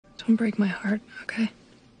Don't break my heart, okay?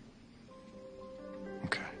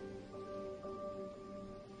 Okay.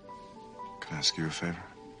 Can I ask you a favor?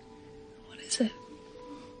 What is it?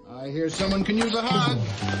 I hear someone can use a hug.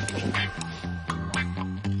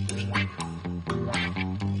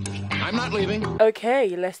 I'm not leaving.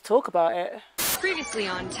 Okay, let's talk about it. Previously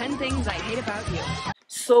on 10 Things I Hate About You.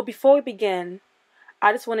 So before we begin,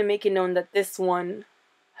 I just want to make it known that this one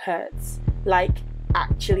hurts. Like,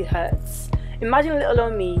 actually hurts. Imagine little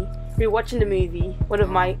old me rewatching the movie, one of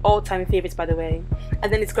my all-time favorites by the way,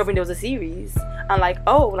 and then discovering there was a series, and like,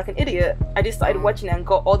 oh, like an idiot, I just started watching it and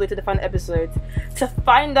got all the way to the final episode to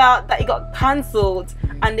find out that it got cancelled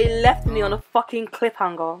and they left me on a fucking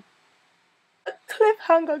cliffhanger. A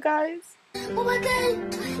cliffhanger, guys. Oh my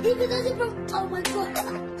god! Even though they're from... Oh my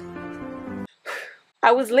god!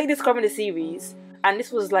 I was late discovering the series, and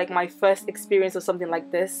this was like my first experience of something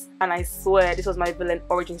like this, and I swear this was my villain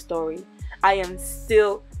origin story. I am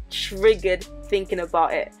still triggered thinking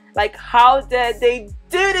about it. Like, how dare they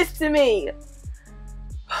do this to me?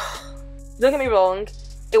 Don't get me wrong,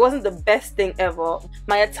 it wasn't the best thing ever.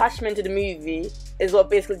 My attachment to the movie is what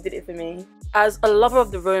basically did it for me. As a lover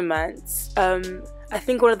of the romance, I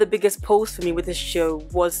think one of the biggest pulls for me with this show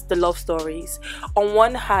was the love stories. On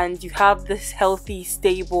one hand, you have this healthy,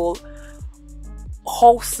 stable,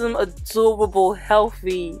 wholesome, adorable,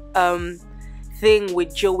 healthy thing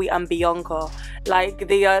with Joey and Bianca. Like,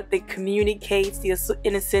 they communicate, they are so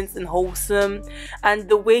innocent and wholesome, and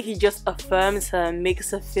the way he just affirms her and makes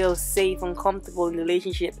her feel safe and comfortable in the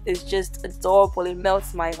relationship is just adorable. It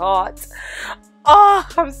melts my heart. Oh,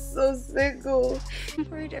 I'm so single. I'm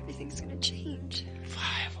worried everything's gonna change.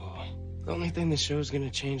 The only thing the show's gonna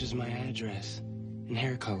change is my address and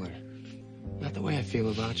hair color. Not the way I feel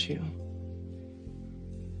about you.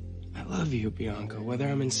 I love you, Bianca, whether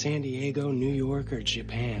I'm in San Diego, New York, or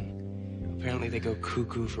Japan. Apparently they go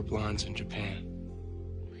cuckoo for blondes in Japan.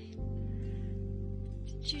 Wait.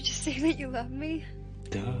 Did you just say that you love me?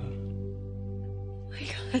 Duh. Oh my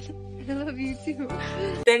god, I love you too.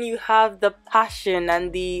 Then you have the passion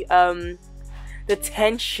and the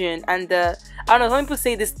tension and the, I don't know, some people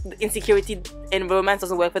say this insecurity in romance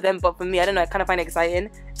doesn't work for them, but for me, I don't know, I kind of find it exciting.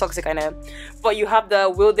 Toxic, I know. But you have the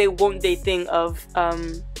will they, won't they thing of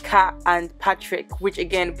Kat and Patrick, which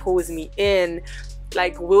again pulls me in.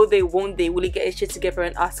 Like, will they, won't they? Will he get his shit together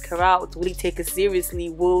and ask her out? Will he take her seriously?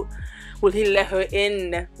 Will he let her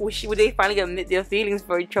in? Will they finally admit their feelings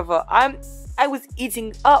for each other? I was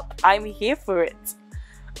eating up. I'm here for it.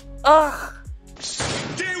 Ugh.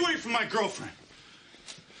 Stay away from my girlfriend.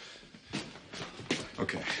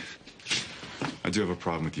 Okay. I do have a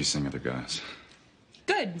problem with you seeing other guys.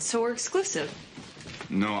 Good, so we're exclusive.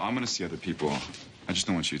 No, I'm gonna see other people. I just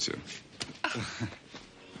don't want you to.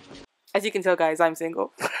 As you can tell, guys, I'm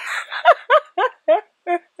single.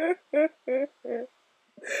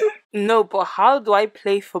 No, but how do I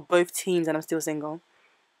play for both teams and I'm still single?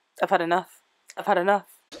 I've had enough. I've had enough.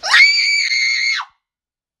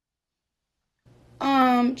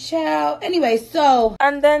 Child. Anyway, so.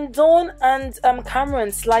 And then Dawn and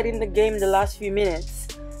Cameron slide in the game in the last few minutes.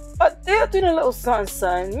 But they're doing a little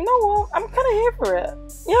something. You know what? I'm kind of here for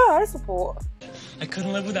it. Yeah, I support. I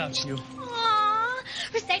couldn't live without you. Aww.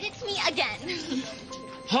 Recite it to me again.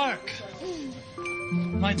 Hark!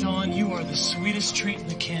 My Dawn, you are the sweetest treat in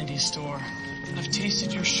the candy store. I've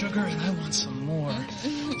tasted your sugar and I want some more.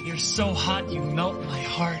 You're so hot, you melt my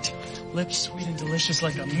heart. Lips sweet and delicious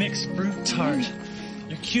like a mixed fruit tart.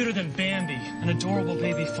 You're cuter than Bambi, an adorable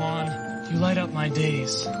baby fawn. You light up my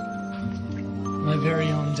days. My very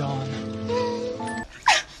own Dawn.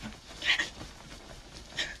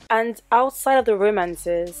 And outside of the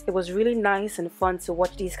romances, it was really nice and fun to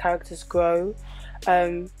watch these characters grow,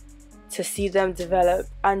 to see them develop,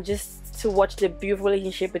 and just to watch the beautiful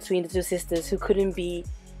relationship between the two sisters who couldn't be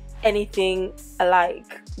anything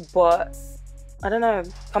alike, but I don't know,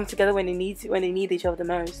 come together when they need each other the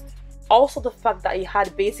most. Also, the fact that he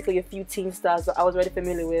had basically a few teen stars that I was already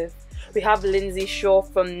familiar with. We have Lindsay Shaw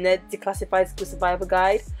from Ned Declassified School Survivor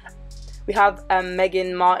Guide. We have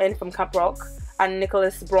Megan Martin from Camp Rock, and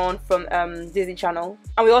Nicholas Braun from Disney Channel.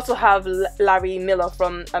 And we also have Larry Miller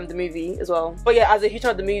from the movie as well. But yeah, as a huge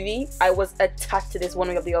fan of the movie, I was attached to this one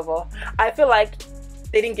way or the other. I feel like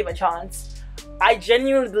they didn't give a chance. I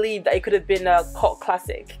genuinely believe that it could have been a cult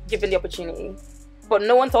classic, given the opportunity. But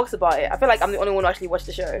no one talks about it. I feel like I'm the only one who actually watched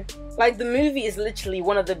the show. Like, the movie is literally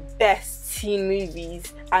one of the best teen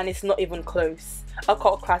movies, and it's not even close. A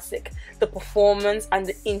cult classic. The performance and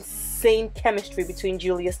the insane chemistry between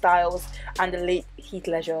Julia Stiles and the late Heath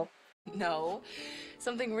Ledger. No,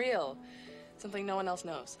 something real. Something no one else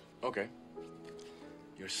knows. Okay.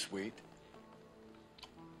 You're sweet.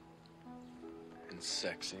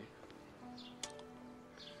 sexy.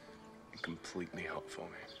 And completely hot for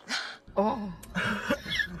me. Oh.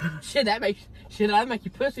 Shit, that make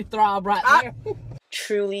your pussy throb right there.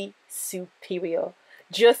 Truly superior.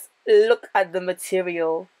 Just look at the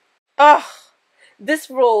material. Ugh.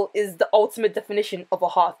 This role is the ultimate definition of a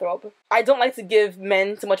heartthrob. I don't like to give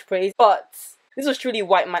men too much praise, but this was truly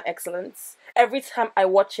white man excellence. Every time I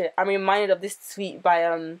watch it, I'm reminded of this tweet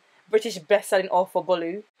by British best-selling author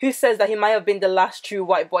Bolu, who says that he might have been the last true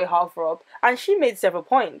white boy heartthrob, and she made several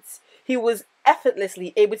points. He was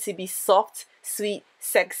effortlessly able to be soft, sweet,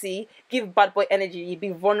 sexy, give bad boy energy, be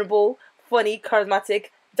vulnerable, funny,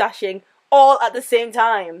 charismatic, dashing, all at the same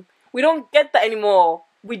time. We don't get that anymore.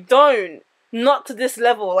 We don't. Not to this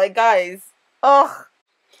level, like, guys. Ugh.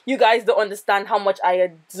 You guys don't understand how much I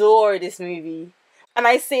adore this movie. And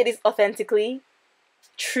I say this authentically.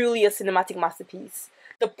 Truly a cinematic masterpiece.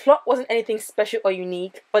 The plot wasn't anything special or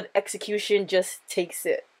unique, but the execution just takes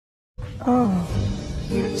it. Oh,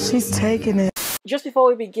 she's taking it. Just before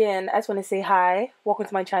we begin, I just want to say hi. Welcome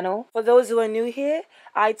to my channel. For those who are new here,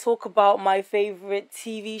 I talk about my favorite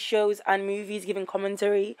TV shows and movies, giving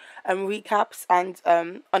commentary and recaps and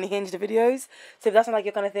unhinged videos. So if that's not like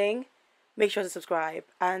your kind of thing, make sure to subscribe.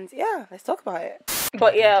 And yeah, let's talk about it.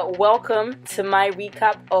 But yeah, welcome to my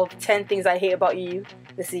recap of 10 Things I Hate About You,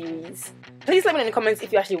 the series. Please let me know in the comments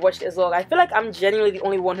if you actually watched it as well. I feel like I'm genuinely the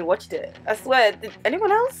only one who watched it. I swear, did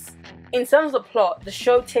anyone else? In terms of the plot, the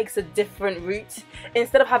show takes a different route.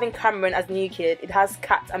 Instead of having Cameron as the new kid, it has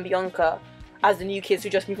Kat and Bianca as the new kids who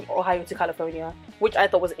just moved from Ohio to California, which I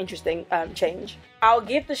thought was an interesting change. I'll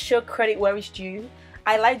give the show credit where it's due.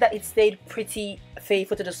 I like that it stayed pretty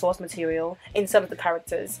faithful to the source material in some of the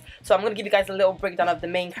characters. So I'm going to give you guys a little breakdown of the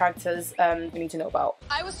main characters you need to know about.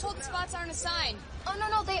 I was told the spots aren't assigned. Oh,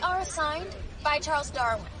 no, they are assigned by Charles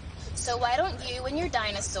Darwin. So why don't you and your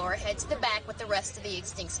dinosaur head to the back with the rest of the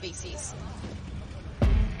extinct species?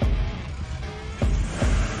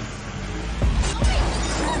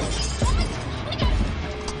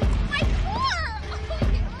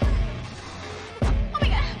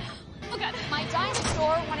 My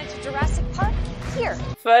dinosaur wanted to Jurassic Park here.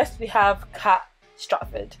 First, we have Kat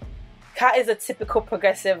Stratford. Kat is a typical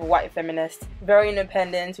progressive white feminist, very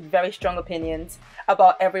independent with very strong opinions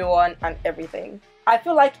about everyone and everything. I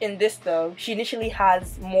feel like in this though, she initially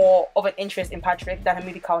has more of an interest in Patrick than her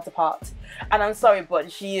movie counterpart. And I'm sorry,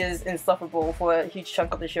 but she is insufferable for a huge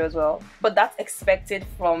chunk of the show as well. But that's expected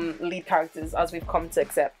from lead characters, as we've come to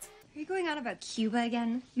accept. Are you going on about Cuba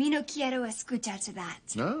again? Me no quiero escuchar to that.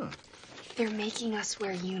 No. They're making us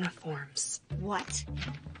wear uniforms. What?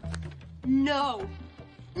 No!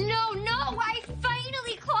 I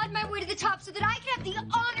finally clawed my way to the top so that I can have the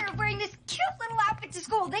honor of wearing this cute little outfit to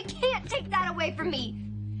school. They can't take that away from me.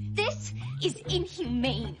 This is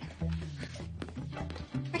inhumane.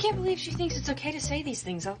 I can't believe she thinks it's okay to say these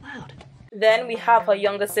things out loud. Then we have her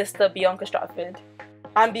younger sister, Bianca Stratford.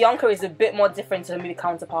 And Bianca is a bit more different to her movie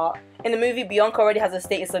counterpart. In the movie, Bianca already has a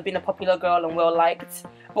status of being a popular girl and well-liked.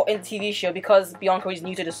 But in the TV show, because Bianca is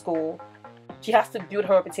new to the school, she has to build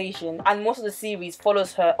her reputation, and most of the series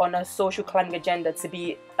follows her on a social climbing agenda to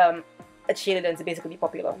be a cheerleader and to basically be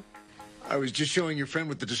popular. I was just showing your friend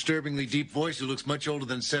with the disturbingly deep voice who looks much older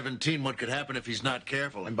than 17 what could happen if he's not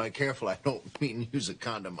careful. And by careful, I don't mean use a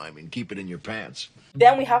condom. I mean keep it in your pants.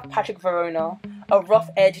 Then we have Patrick Verona, a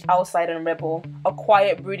rough-edged outsider and rebel, a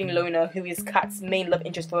quiet, brooding loner who is Kat's main love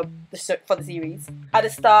interest for the series. At the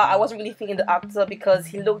start, I wasn't really thinking the actor because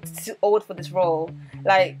he looked too old for this role.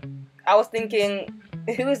 Like, I was thinking,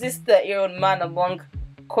 who is this 30-year-old man among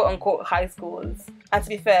quote-unquote high schoolers? And to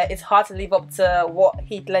be fair, it's hard to live up to what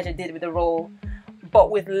Heath Ledger did with the role. But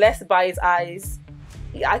with less by his eyes,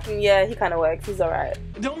 he kind of works. He's alright.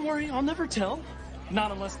 Don't worry, I'll never tell.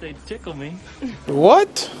 Not unless they tickle me.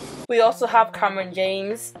 What? We also have Cameron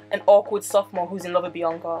James, an awkward sophomore who's in love with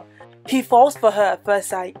Bianca. He falls for her at first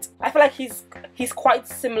sight. I feel like he's quite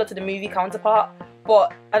similar to the movie counterpart,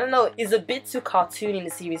 but I don't know, it's a bit too cartoony in the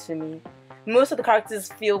series for me. Most of the characters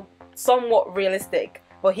feel somewhat realistic,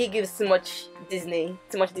 but he gives too much Disney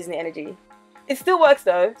energy. It still works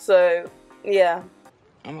though, so yeah.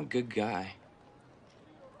 I'm a good guy.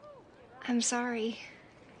 I'm sorry.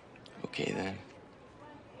 Okay then.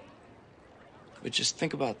 But just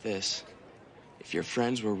think about this. If your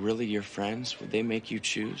friends were really your friends, would they make you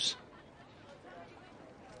choose?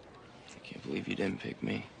 I can't believe you didn't pick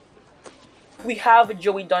me. We have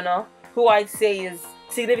Joey Donner, who I'd say is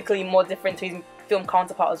significantly more different to his film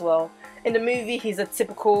counterpart as well. In the movie, he's a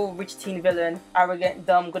typical rich teen villain, arrogant,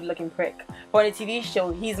 dumb, good-looking prick. But in the TV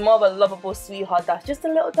show, he's more of a lovable sweetheart that's just a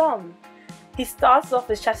little dumb. He starts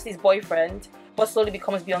off as Chastity's boyfriend, but slowly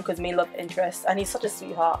becomes Bianca's main love interest, and he's such a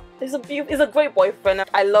sweetheart. He's a great boyfriend.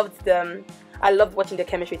 I loved them. I loved watching their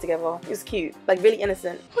chemistry together. It was cute, like really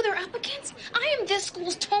innocent. Who they're up against? I am this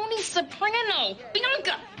school's Tony Soprano.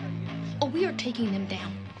 Bianca! Oh, we are taking them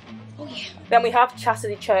down. Oh, yeah. Then we have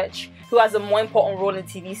Chastity Church, who has a more important role in the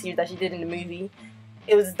TV series that she did in the movie.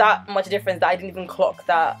 It was that much difference that I didn't even clock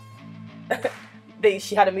that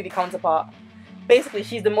she had a movie counterpart. Basically,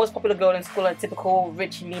 she's the most popular girl in school, a typical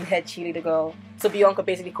rich, mean-head cheerleader girl. So Bianca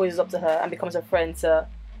basically cozies up to her and becomes her friend to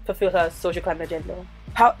fulfill her social climate agenda.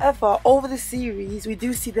 However, over the series, we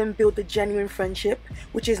do see them build a genuine friendship,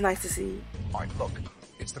 which is nice to see. All right, look.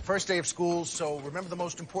 It's the first day of school, so remember the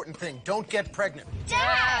most important thing. Don't get pregnant.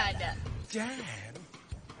 Dad! Dad?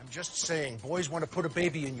 I'm just saying, boys want to put a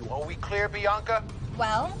baby in you. Are we clear, Bianca?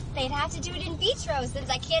 Well, they'd have to do it in vitro since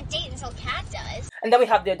I can't date until Kat does. And then we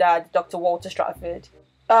have their dad, Dr. Walter Stratford.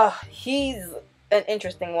 He's an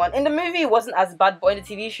interesting one. In the movie, he wasn't as bad, but in the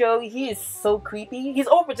TV show, he is so creepy. He's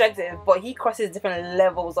overprotective, but he crosses different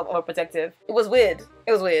levels of overprotective. It was weird.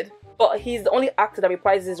 But he's the only actor that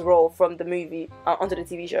reprises his role from the movie onto the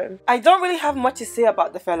TV show. I don't really have much to say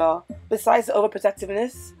about the fella, besides the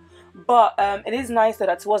overprotectiveness. But it is nice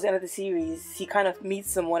that towards the end of the series, he kind of meets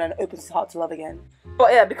someone and opens his heart to love again.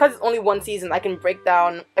 But yeah, because it's only one season, I can break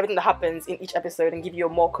down everything that happens in each episode and give you a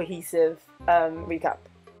more cohesive recap.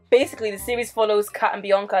 Basically, the series follows Kat and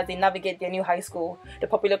Bianca as they navigate their new high school, the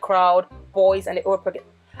popular crowd, boys, and their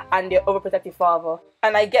overprotective father.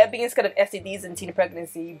 And I get being scared of STDs and teen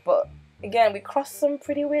pregnancy, but again, we cross some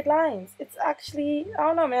pretty weird lines. It's actually, I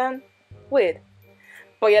don't know, man, weird.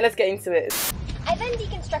 But yeah, let's get into it. I then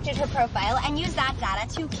deconstructed her profile and used that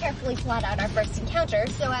data to carefully plot out our first encounter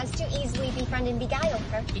so as to easily befriend and beguile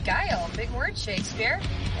her. Beguile? Big word, Shakespeare.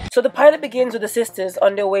 So the pilot begins with the sisters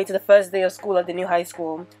on their way to the first day of school at the new high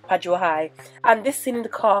school, Padua High. And this scene in the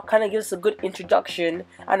car kind of gives us a good introduction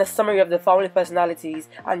and a summary of the family personalities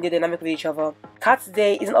and their dynamic with each other. Kat's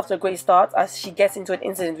day isn't off to a great start as she gets into an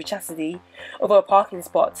incident with Chastity over a parking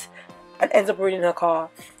spot and ends up ruining her car.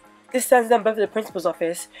 This sends them both to the principal's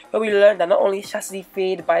office, where we learn that not only is Chastity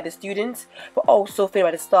feared by the students, but also feared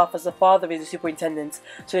by the staff as the father is the superintendent,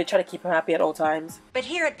 so they try to keep her happy at all times. But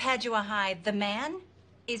here at Padua High, the man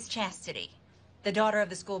is Chastity, the daughter of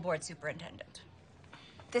the school board superintendent.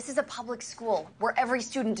 This is a public school where every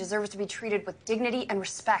student deserves to be treated with dignity and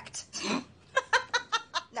respect.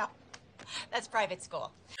 No, that's private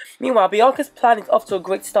school. Meanwhile, Bianca's plan is off to a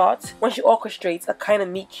great start when she orchestrates a kind of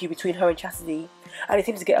meet-cute between her and Chastity, and they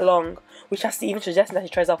seem to get along, with Chastity even suggesting that she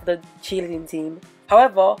tries out for the cheerleading team.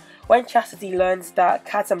 However, when Chastity learns that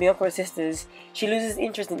Kat and Bianca are sisters, she loses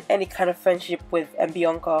interest in any kind of friendship with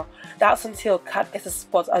Bianca. That's until Kat gets a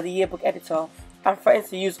spot as the yearbook editor and threatens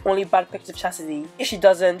to use only bad pictures of Chastity if she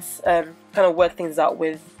doesn't kind of work things out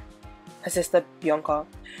with her sister Bianca.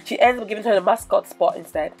 She ends up giving her the mascot spot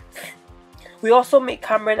instead. We also meet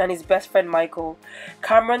Cameron and his best friend Michael.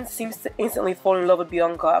 Cameron seems to instantly fall in love with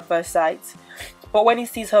Bianca at first sight, but when he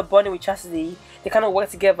sees her bonding with Chastity, they kind of work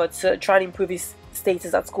together to try and improve his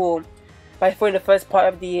status at school by throwing the first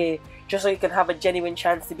part of the year just so he can have a genuine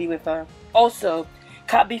chance to be with her. Also,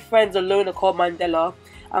 Kat befriends a loner called Mandela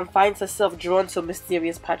and finds herself drawn to a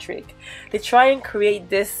mysterious Patrick. They try and create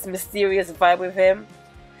this mysterious vibe with him,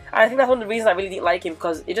 and I think that's one of the reasons I really didn't like him,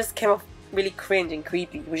 because it just came off really cringe and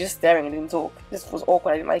creepy. He was just staring and didn't talk. This was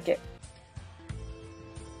awkward. I didn't like it.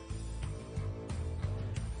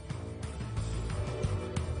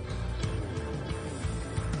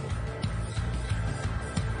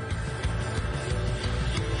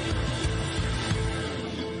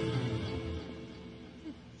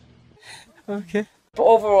 Okay. But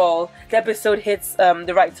overall, the episode hits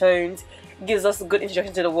the right tones, gives us a good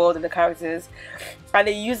introduction to the world and the characters, and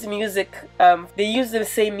they use the music. They use the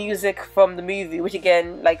same music from the movie, which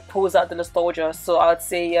again like pulls out the nostalgia. So I would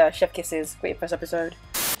say Chef Kisses, great first episode.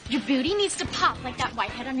 Your booty needs to pop like that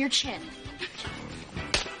whitehead on your chin.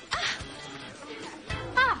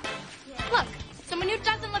 Look, someone who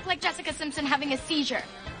doesn't look like Jessica Simpson having a seizure.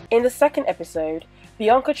 In the second episode,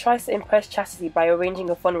 Bianca tries to impress Chastity by arranging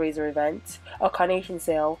a fundraiser event, a carnation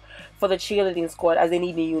sale, for the cheerleading squad as they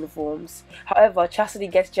need new uniforms. However, Chastity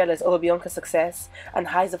gets jealous over Bianca's success and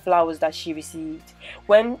hides the flowers that she received.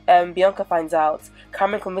 When Bianca finds out,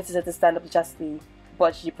 Cameron convinces her to stand up to Chastity,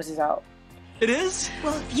 but she pushes out. It is?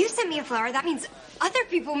 Well, if you sent me a flower, that means other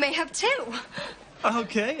people may have too.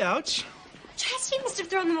 Okay, ouch. Chastity must have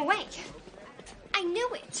thrown them away. I knew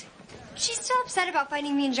it. She's still upset about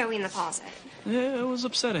finding me and Joey in the closet. Yeah, it was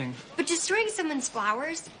upsetting. But destroying someone's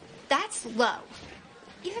flowers, that's low.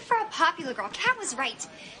 Even for a popular girl, Kat was right.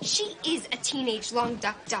 She is a teenage long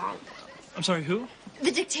duck dong. I'm sorry, who?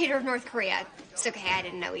 The dictator of North Korea. It's okay, I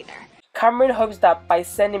didn't know either. Cameron hopes that by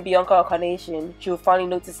sending Bianca a carnation, she will finally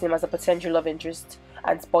notice him as a potential love interest.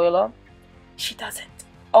 And spoiler, she doesn't.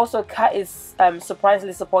 Also, Kat is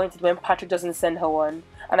surprisingly disappointed when Patrick doesn't send her one.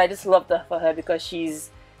 And I just love that for her because she's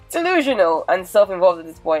delusional and self-involved at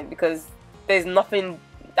this point because there's nothing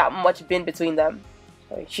that much been between them.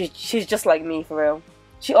 She's just like me, for real.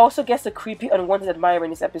 She also gets a creepy unwanted admirer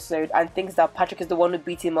in this episode and thinks that Patrick is the one who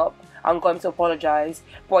beat him up and got him to apologize,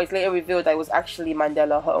 but it's later revealed that it was actually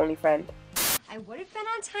Mandela, her only friend. I would have been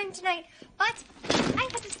on time tonight, but I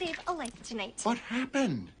had to save a life tonight. What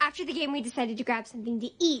happened? After the game, we decided to grab something to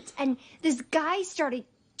eat, and this guy started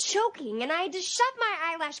choking, and I had to shove my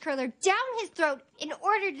eyelash curler down his throat in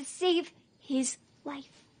order to save his life.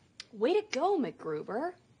 Way to go,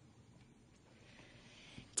 McGruber.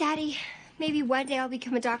 Daddy, maybe one day I'll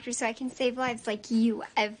become a doctor so I can save lives like you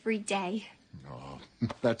every day. Oh,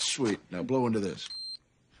 that's sweet. Now blow into this.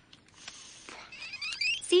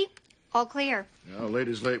 See? All clear. Now, late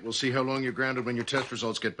is late. We'll see how long you're grounded when your test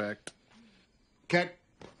results get back. Kat,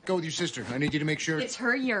 go with your sister. I need you to make sure... It's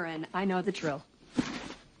her urine. I know the drill.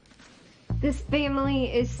 This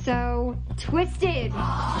family is so twisted.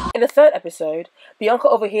 In the third episode, Bianca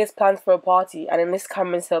overhears plans for a party and enlists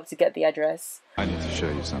Cameron's help to get the address. I need to show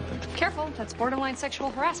you something. Careful, that's borderline sexual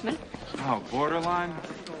harassment. Oh, borderline?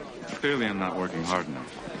 Clearly I'm not working hard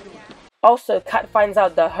enough. Also, Kat finds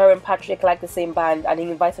out that her and Patrick like the same band and he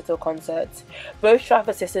invites her to a concert. Both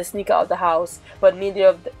Trafford sisters sneak out of the house, but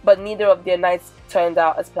neither of their nights turned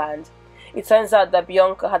out as planned. It turns out that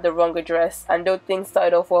Bianca had the wrong address, and though things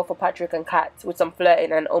started off well for Patrick and Kat, with some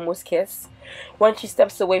flirting and an almost kiss, when she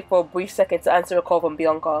steps away for a brief second to answer a call from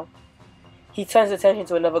Bianca, he turns attention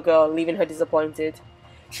to another girl, leaving her disappointed.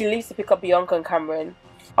 She leaves to pick up Bianca and Cameron,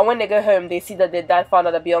 and when they go home, they see that their dad found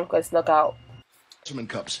out that Bianca had snuck out. Some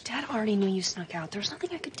cups. Dad already knew you snuck out. There's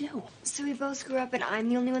nothing I could do. So we both screw up and I'm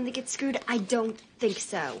the only one that gets screwed? I don't think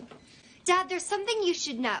so. Dad, there's something you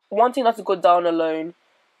should know. Wanting not to go down alone,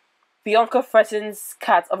 Bianca threatens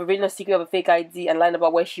Kat of revealing a secret of a fake ID and lying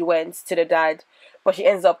about where she went to the dad, but she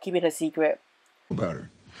ends up keeping her secret. About her.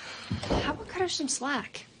 How about cut her some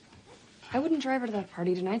slack? I wouldn't drive her to that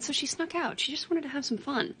party tonight, so she snuck out. She just wanted to have some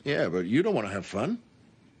fun. Yeah, but you don't want to have fun.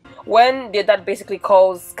 When their dad basically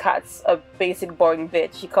calls Kat a basic boring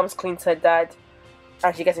bitch, she comes clean to her dad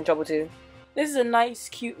and she gets in trouble too. This is a nice,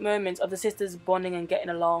 cute moment of the sisters bonding and getting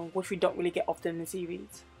along, which we don't really get often in the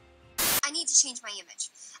series. I need to change my image.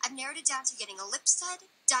 I've narrowed it down to getting a lip stud,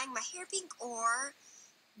 dyeing my hair pink, or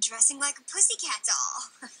dressing like a pussycat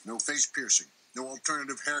doll. No face piercing. No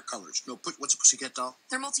alternative hair colors. What's a pussycat doll?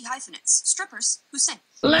 They're multi-hyphenates. Strippers who sing.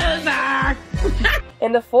 Loser!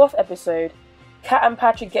 In the fourth episode, Kat and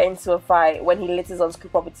Patrick get into a fight when he litters on school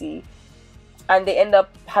property, and they end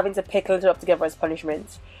up having to pick litter up together as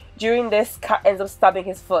punishment. During this, Kat ends up stabbing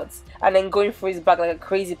his foot and then going through his back like a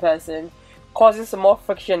crazy person, causing some more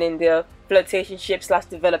friction in their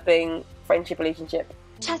flirtationship/developing friendship relationship.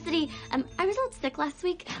 Chastity, I was a little sick last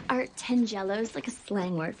week. Are 10 jellos like a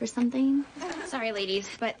slang word for something? Sorry, ladies,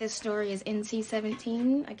 but this story is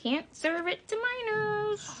NC-17. I can't serve it to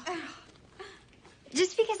minors.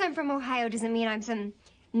 Just because I'm from Ohio doesn't mean I'm some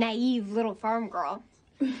naive little farm girl.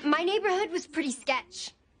 My neighborhood was pretty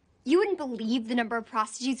sketch. You wouldn't believe the number of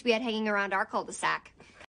prostitutes we had hanging around our cul-de-sac.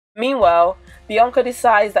 Meanwhile, Bianca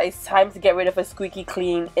decides that it's time to get rid of her squeaky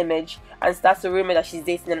clean image and starts a rumor that she's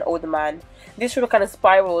dating an older man. This rumor kind of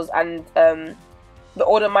spirals and the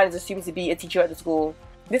older man is assumed to be a teacher at the school.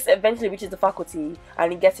 This eventually reaches the faculty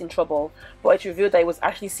and he gets in trouble, but it's revealed that he was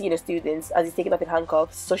actually seeing a student as he's taken off in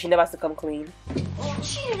handcuffs, so she never has to come clean.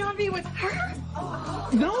 Cheated on me with her?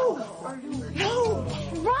 No! No!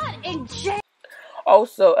 Rot in jail!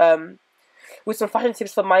 Also, with some fashion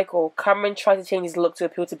tips for Michael, Cameron tries to change his look to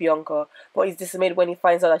appeal to Bianca, but he's dismayed when he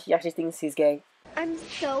finds out that she actually thinks he's gay. I'm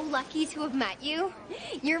so lucky to have met you.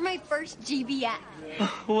 You're my first GBF.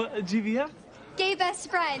 What, a GBF? Gay best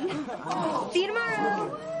friend. See you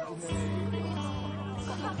tomorrow.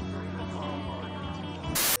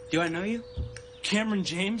 Do I know you? Cameron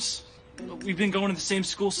James. We've been going to the same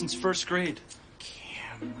school since first grade.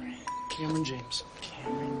 Cameron James.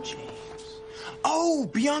 Oh,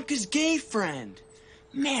 Bianca's gay friend.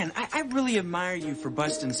 Man, I really admire you for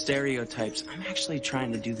busting stereotypes. I'm actually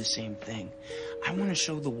trying to do the same thing. I want to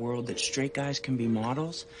show the world that straight guys can be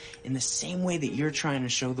models in the same way that you're trying to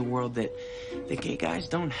show the world that gay guys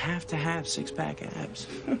don't have to have six-pack abs.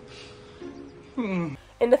 In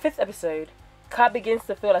the fifth episode, Kat begins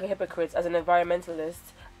to feel like a hypocrite as an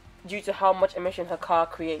environmentalist due to how much emission her car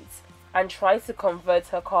creates, and tries to convert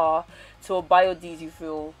her car to a biodiesel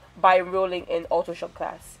fuel by enrolling in auto shop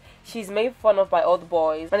class. She's made fun of by all the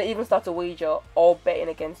boys, and they even start to wager or betting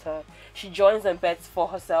against her. She joins and bets for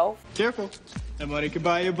herself. Careful. That money could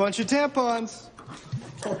buy you a bunch of tampons.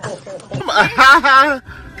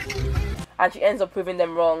 And she ends up proving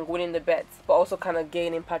them wrong, winning the bets, but also kind of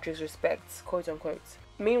gaining Patrick's respect, quote unquote.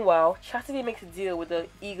 Meanwhile, Chastity makes a deal with the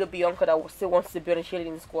eager Bianca that still wants to be on the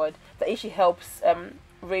cheerleading squad, that if she helps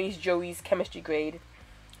raise Joey's chemistry grade,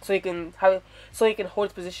 so he can hold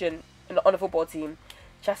his position on the football team,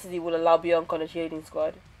 Chastity will allow Bianca on the cheerleading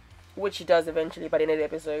squad, which she does eventually by the end of the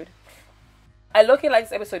episode. I look at like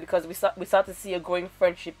this episode because we start to see a growing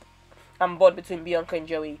friendship and bond between Bianca and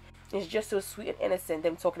Joey. It's just so sweet and innocent,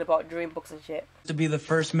 them talking about dream books and shit. To be the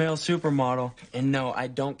first male supermodel. And no, I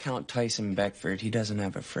don't count Tyson Beckford. He doesn't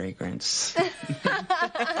have a fragrance.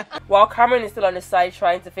 While Cameron is still on the side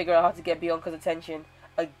trying to figure out how to get Bianca's attention,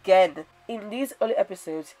 again, in these early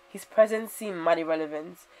episodes, his presence seemed mad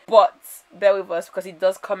irrelevant. But bear with us because he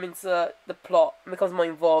does come into the plot and becomes more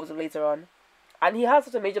involved later on. And he has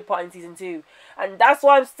such a major part in season 2. And that's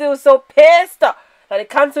why I'm still so pissed that they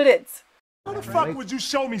cancelled it. How the fuck would you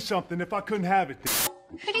show me something if I couldn't have it?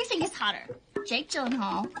 Who do you think is hotter, Jake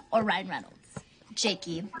Gyllenhaal or Ryan Reynolds?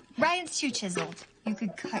 Jakey. Ryan's too chiseled. You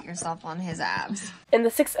could cut yourself on his abs. In the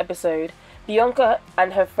 6th episode, Bianca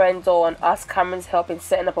and her friend Dawn ask Cameron's help in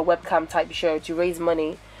setting up a webcam type show to raise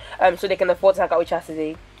money so they can afford to hang out with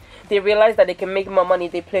Chastity. They realize that they can make more money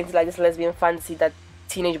if they play into like this lesbian fantasy that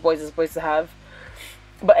teenage boys are supposed to have,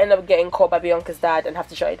 but end up getting caught by Bianca's dad and have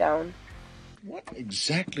to shut it down. What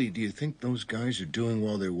exactly do you think those guys are doing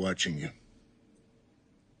while they're watching you?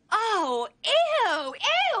 Oh, ew,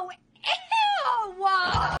 ew, ew!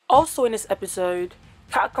 Also in this episode,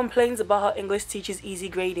 Kat complains about her English teacher's easy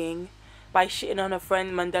grading by shitting on her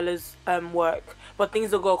friend Mandela's work, but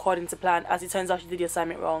things don't go according to plan as it turns out she did the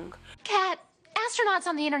assignment wrong. Kat, astronauts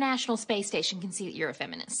on the International Space Station can see that you're a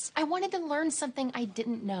feminist. I wanted to learn something I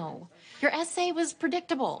didn't know. Your essay was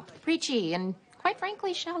predictable, preachy, and quite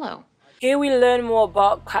frankly shallow. Here we learn more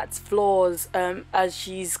about Kat's flaws as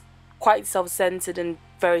she's quite self-centered and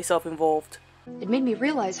very self-involved. It made me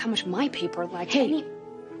realize how much my paper lacked. Hey,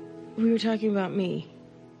 we were talking about me.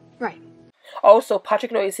 Right. Also,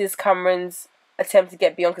 Patrick notices Cameron's attempt to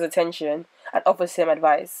get Bianca's attention and offers him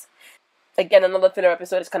advice. Again, another filler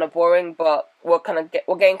episode is kind of boring, but we're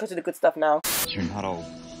getting close to the good stuff now. You're not all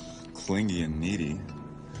clingy and needy.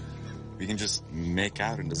 We can just make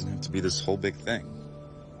out. It doesn't have to be this whole big thing.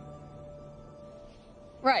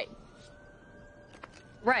 Right.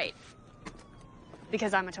 Right.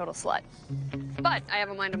 Because I'm a total slut. But I have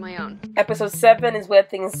a mind of my own. Episode 7 is where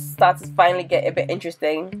things start to finally get a bit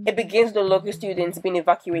interesting. It begins with the local students being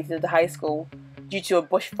evacuated to the high school due to a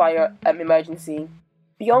bushfire emergency.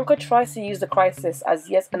 Bianca tries to use the crisis as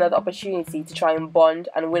yet another opportunity to try and bond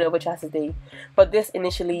and win over Chastity, but this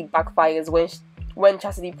initially backfires when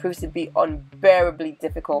Chastity proves to be unbearably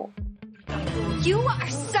difficult. You are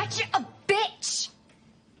such a bitch!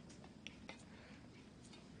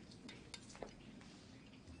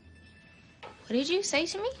 What did you say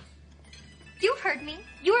to me? You heard me.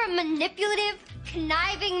 You are a manipulative,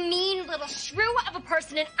 conniving, mean little shrew of a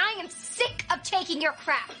person, and I am sick of taking your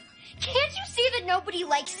crap. Can't you see that nobody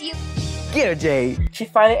likes you? Get her, Jade. She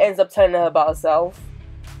finally ends up telling her about herself,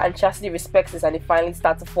 and Chastity respects this and they finally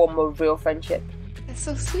start to form a real friendship. That's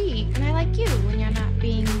so sweet, and I like you when you're not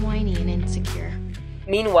being whiny and insecure.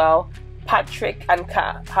 Meanwhile, Patrick and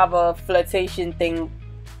Kat have the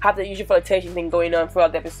usual flirtation thing going on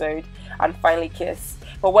throughout the episode and finally kiss.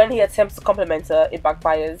 But when he attempts to compliment her, it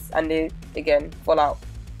backfires and they, again, fall out.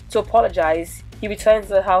 To apologize, he returns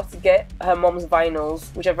to the house to get her mom's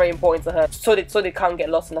vinyls, which are very important to her, so they can't get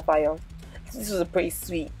lost in the fire. This was a pretty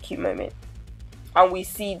sweet, cute moment. And we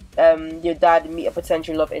see your dad meet a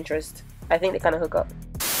potential love interest. I think they kind of hook up.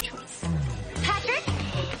 Patrick?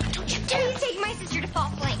 Don't you dare take my sister to fall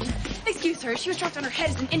flame. Excuse her, she was dropped on her head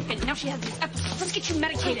as an infant, and now she has these episodes. Let's get you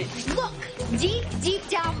medicated. Look, deep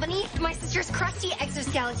down beneath my sister's crusty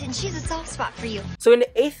exoskeleton, she's a soft spot for you. So in the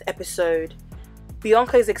 8th episode,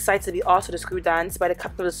 Bianca is excited to be asked to the school dance by the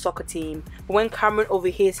captain of the soccer team, but when Cameron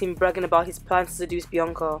overhears him bragging about his plans to seduce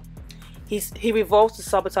Bianca, he revolves to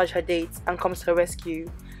sabotage her date and comes to her rescue,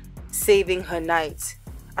 saving her night.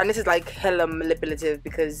 And this is like hella manipulative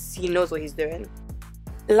because he knows what he's doing.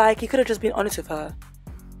 Like, he could have just been honest with her.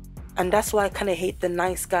 And that's why I kind of hate the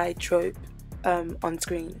nice guy trope on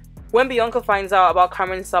screen. When Bianca finds out about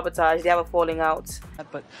Cameron's sabotage, they have a falling out.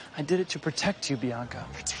 But I did it to protect you, Bianca.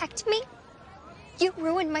 Protect me? You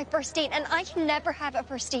ruined my first date, and I can never have a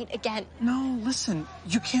first date again. No, listen,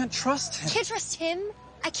 you can't trust him. Can't trust him?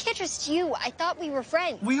 I can't trust you. I thought we were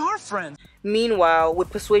friends. We are friends. Meanwhile, with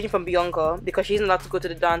persuasion from Bianca, because she's not allowed to go to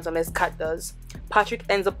the dance unless Kat does, Patrick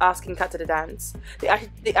ends up asking Kat to the dance.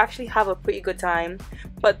 They actually have a pretty good time,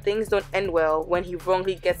 but things don't end well when he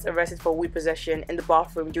wrongly gets arrested for weed possession in the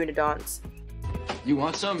bathroom during the dance. You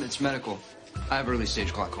want some? It's medical. I have early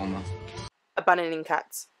stage glaucoma. Abandoning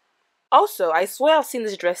Kat. Also, I swear I've seen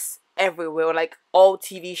this dress everywhere on like all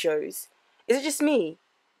TV shows. Is it just me?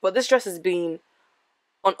 But this dress has been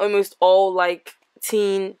on almost all like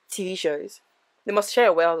teen TV shows. They must share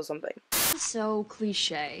a warehouse or something. So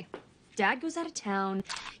cliche. Dad goes out of town,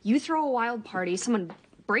 you throw a wild party, someone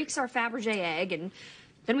breaks our Fabergé egg, and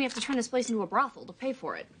then we have to turn this place into a brothel to pay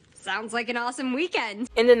for it. Sounds like an awesome weekend.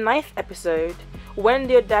 In the 9th episode, when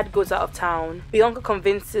their dad goes out of town, Bianca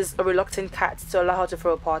convinces a reluctant Kat to allow her to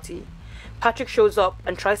throw a party. Patrick shows up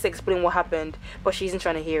and tries to explain what happened, but she isn't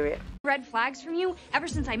trying to hear it. Red flags from you ever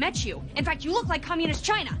since I met you. In fact, you look like communist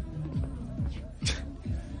China.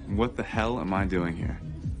 What the hell am I doing here?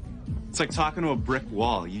 It's like talking to a brick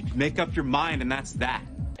wall. You make up your mind and that's that.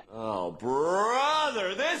 Oh,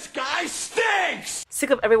 brother, this guy stinks! Sick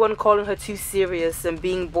of everyone calling her too serious and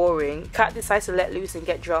being boring, Kat decides to let loose and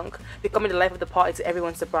get drunk, becoming the life of the party to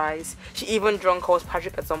everyone's surprise. She even drunk calls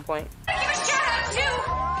Patrick at some point. Give a shout out to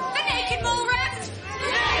the Naked Mole Rats!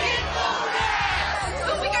 Naked Mole Rats!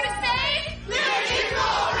 Who we gonna say? Naked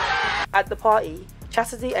Mole Rats! At the party,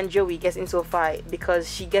 Chastity and Joey gets into a fight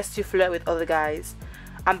because she gets to flirt with other guys,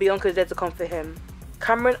 and Bianca is there to comfort him.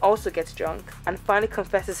 Cameron also gets drunk and finally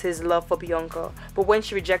confesses his love for Bianca, but when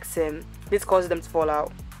she rejects him, this causes them to fall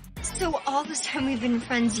out. So all this time we've been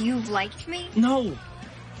friends, you've liked me? No,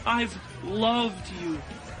 I've loved you.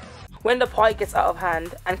 When the party gets out of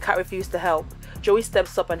hand and Kat refuses to help, Joey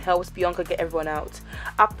steps up and helps Bianca get everyone out.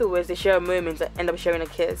 Afterwards, they share a moment and end up sharing a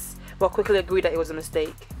kiss, but quickly agree that it was a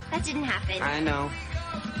mistake. That didn't happen. I know.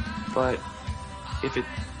 But if it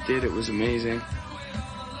did, it was amazing.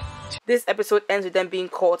 This episode ends with them being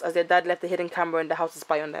caught as their dad left a hidden camera in the house to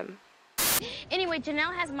spy on them. Anyway,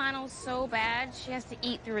 Janelle has mono so bad, she has to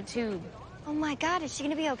eat through a tube. Oh my god, is she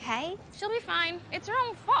gonna be okay? She'll be fine. It's her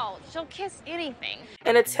own fault. She'll kiss anything.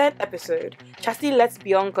 In the 10th episode, Chastity lets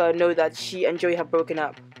Bianca know that she and Joey have broken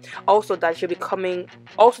up. Also that she'll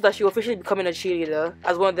officially becoming a cheerleader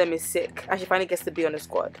as one of them is sick and she finally gets to be on the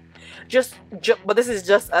squad. But this is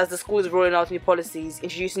just as the school is rolling out new policies,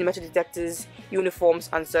 introducing metal detectors, uniforms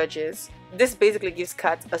and searches. This basically gives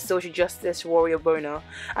Kat a social justice warrior boner,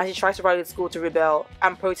 and she tries to rally the school to rebel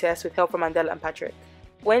and protest with help from Mandela and Patrick.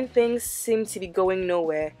 When things seem to be going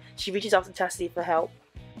nowhere, she reaches out to Chastity for help,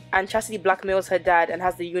 and Chastity blackmails her dad and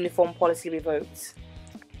has the uniform policy revoked.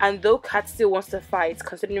 And though Kat still wants to fight,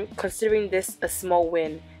 considering this a small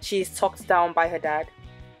win, she is talked down by her dad.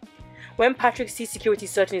 When Patrick sees security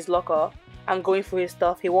searching his locker and going through his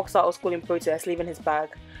stuff, he walks out of school in protest, leaving his bag.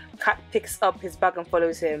 Kat picks up his bag and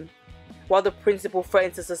follows him, while the principal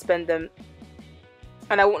threatens to suspend them.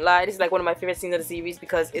 And I won't lie, this is like one of my favorite scenes of the series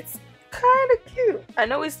because it's kind of cute. I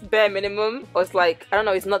know it's bare minimum, or it's like, I don't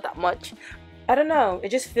know, it's not that much. I don't know, it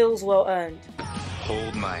just feels well earned.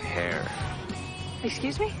 Hold my hair.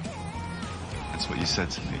 Excuse me? That's what you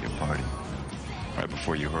said to me at your party. Right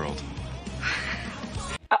before you hurled.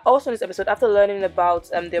 Also in this episode, after learning about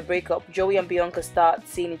their breakup, Joey and Bianca start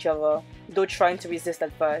seeing each other, though trying to resist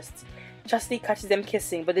at first. Chastity catches them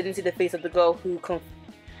kissing, but didn't see the face of the girl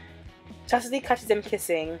Chastity catches them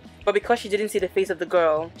kissing, but because she didn't see the face of the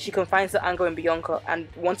girl, she confides her anger in Bianca and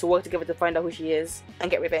wants to work together to find out who she is and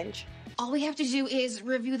get revenge. All we have to do is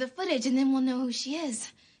review the footage and then we'll know who she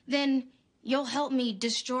is. Then you'll help me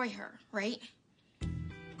destroy her, right?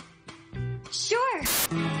 Sure.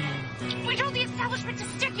 We told the establishment to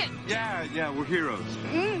stick it. Yeah, we're heroes.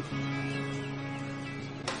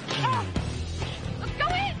 Let's go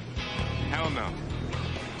in. Hell no.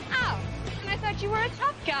 Oh, and I thought you were a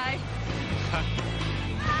tough guy.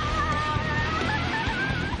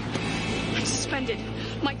 I'm suspended.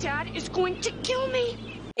 My dad is going to kill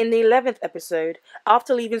me. In the 11th episode,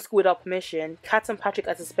 after leaving school without permission, Kat and Patrick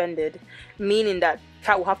are suspended, meaning that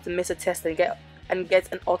Kat will have to miss a test and get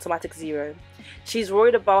an automatic 0. She's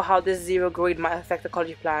worried about how this 0 grade might affect her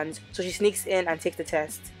college plans, so she sneaks in and takes the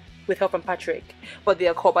test, with help from Patrick, but they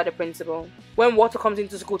are caught by the principal. When Walter comes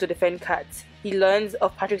into school to defend Kat, he learns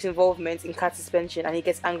of Patrick's involvement in Kat's suspension and he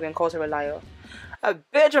gets angry and calls her a liar. A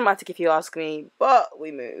bit dramatic if you ask me, but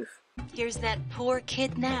we move. Here's that poor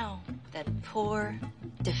kid now. That poor,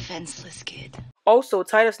 defenseless kid. Also,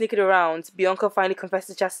 tired of sneaking around, Bianca finally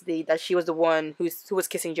confesses to Chastity that she was the one who was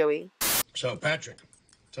kissing Joey. So, Patrick,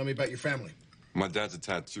 tell me about your family. My dad's a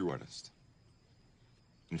tattoo artist.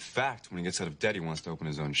 In fact, when he gets out of debt, he wants to open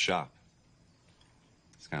his own shop.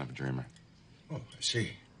 He's kind of a dreamer. Oh, I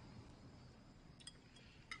see.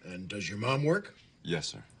 And does your mom work? Yes,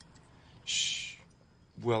 sir. Shh.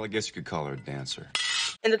 Well, I guess you could call her a dancer.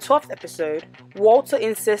 In the 12th episode, Walter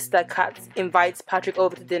insists that Kat invites Patrick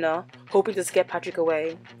over to dinner, hoping to scare Patrick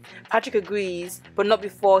away. Patrick agrees, but not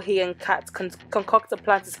before he and Kat concoct a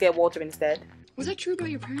plan to scare Walter instead. Was that true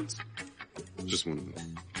about your parents? Just one of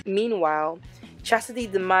them. Meanwhile, Chastity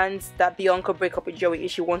demands that Bianca break up with Joey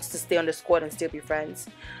if she wants to stay on the squad and still be friends.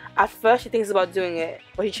 At first she thinks about doing it,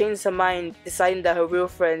 but she changes her mind, deciding that her real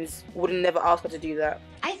friends would never ask her to do that.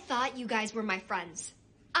 I thought you guys were my friends.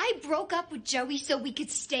 I broke up with Joey so we could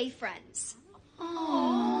stay friends.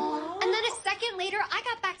 Aww. And then a second later, I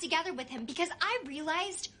got back together with him because I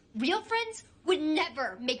realized real friends would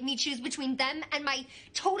never make me choose between them and my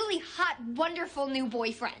totally hot, wonderful new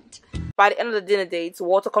boyfriend. By the end of the dinner dates,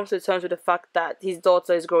 Walter comes to terms with the fact that his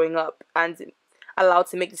daughter is growing up and allowed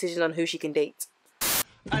to make decisions on who she can date.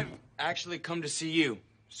 I've actually come to see you,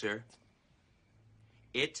 sir.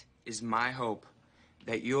 It is my hope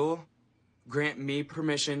that you'll grant me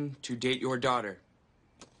permission to date your daughter.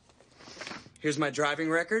 Here's my driving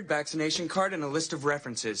record, vaccination card, and a list of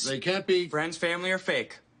references. They can't be... Friends, family, or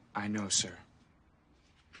fake. I know, sir.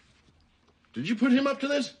 Did you put him up to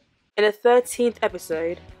this? In the 13th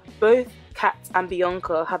episode, both Kat and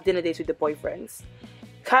Bianca have dinner dates with their boyfriends.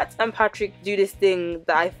 Kat and Patrick do this thing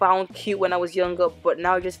that I found cute when I was younger, but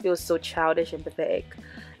now it just feels so childish and pathetic.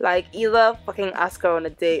 Like, either fucking ask her on a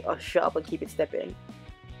date or shut up and keep it stepping.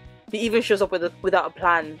 He even shows up without a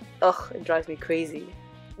plan. Ugh, it drives me crazy.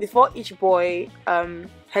 Before each boy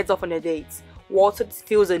heads off on their dates, Walter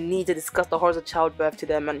feels a need to discuss the horrors of childbirth to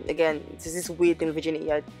them, and again, it's this weird thing with virginity.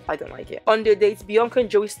 I don't like it. On their dates, Bianca and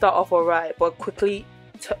Joey start off alright,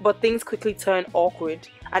 but things quickly turn awkward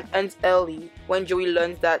and ends early when Joey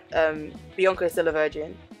learns that Bianca is still a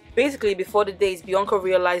virgin. Basically, before the dates, Bianca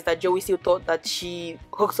realized that Joey still thought that she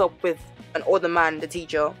hooks up with an older man, the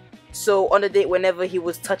teacher. So on the date, whenever he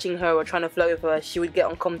was touching her or trying to flirt with her, she would get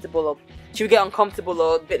uncomfortable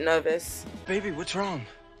or a bit nervous. Baby, what's wrong?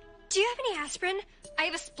 Do you have any aspirin? I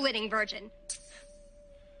have a splitting virgin.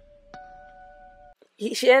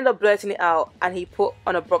 She ended up blurting it out, and he put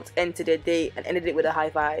an abrupt end to their date and ended it with a high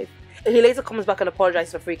five. He later comes back and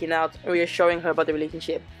apologizes for freaking out, reassuring her about the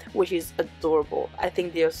relationship, which is adorable. I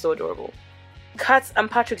think they are so adorable. Kat and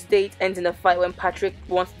Patrick's date ends in a fight when Patrick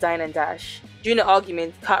wants to dine and dash. During the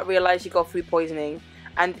argument, Kat realized she got food poisoning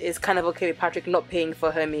and is kind of okay with Patrick not paying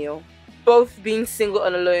for her meal. Both being single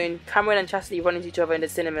and alone, Cameron and Chastity run into each other in the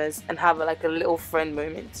cinemas and have like a little friend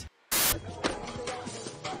moment.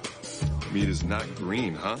 Meat is not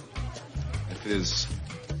green, huh? If it is,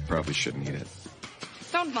 probably shouldn't eat it.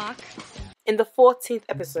 Don't mock. In the 14th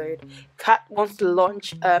episode, Kat wants to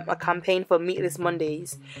launch a campaign for Meatless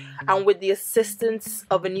Mondays, and with the assistance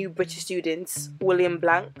of a new British student, William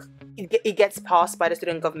Blank, it gets passed by the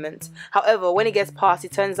student government. However, when it gets passed,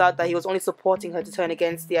 it turns out that he was only supporting her to turn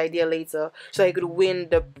against the idea later, so he could win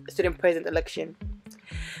the student president election.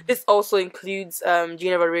 This also includes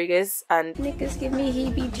Gina Rodriguez and... Niggas give me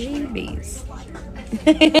heebie-jeebies.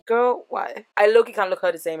 Girl, why? I low-key can't look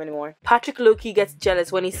her the same anymore. Patrick low-key gets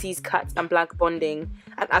jealous when he sees Kat and Blank bonding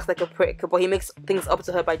and acts like a prick, but he makes things up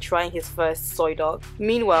to her by trying his first soy dog.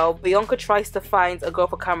 Meanwhile, Bianca tries to find a girl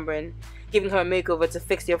for Cameron, giving her a makeover to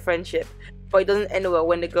fix their friendship, but it doesn't end well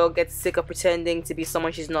when the girl gets sick of pretending to be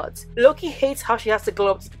someone she's not. Loki hates how she has to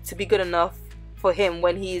glow up to be good enough for him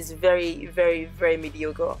when he is very, very, very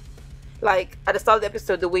mediocre. Like, at the start of the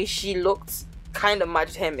episode, the way she looked kind of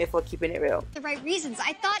matched him, if we're keeping it real. The right reasons.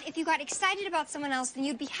 I thought if you got excited about someone else, then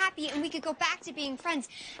you'd be happy and we could go back to being friends.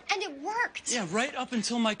 And it worked. Yeah, right up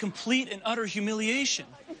until my complete and utter humiliation.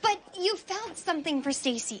 But you felt something for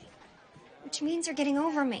Stacy, which means you're getting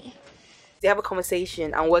over me. They have a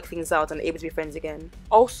conversation and work things out and are able to be friends again.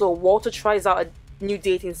 Also, Walter tries out a new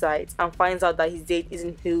dating site and finds out that his date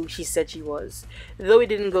isn't who she said she was. Though it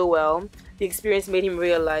didn't go well, the experience made him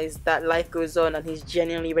realize that life goes on and he's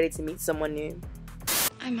genuinely ready to meet someone new.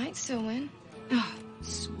 I might still win. Oh,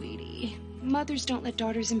 sweetie. Mothers don't let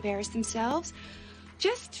daughters embarrass themselves.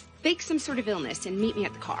 Just fake some sort of illness and meet me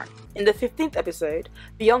at the car. In the 15th episode,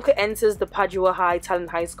 Bianca enters the Padua High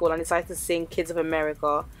Talent High School and decides to sing Kids of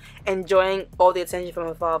America, enjoying all the attention from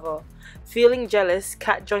her father. Feeling jealous,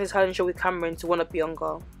 Kat joins the talent show with Cameron to one-up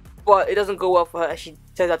Bianca, but it doesn't go well for her as she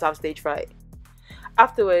turns out to have stage fright.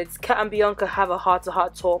 Afterwards, Kat and Bianca have a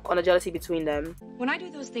heart-to-heart talk on the jealousy between them. When I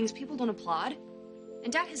do those things, people don't applaud.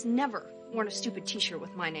 And Dad has never worn a stupid t-shirt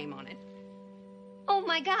with my name on it. Oh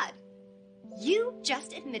my god. You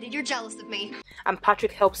just admitted you're jealous of me. And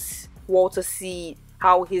Patrick helps Walter see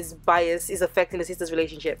how his bias is affecting the sisters'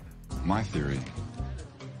 relationship. My theory,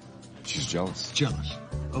 she's jealous. Jealous?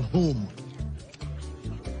 Of whom?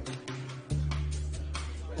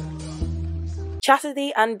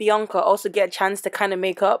 Chastity and Bianca also get a chance to kind of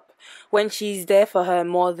make up when she's there for her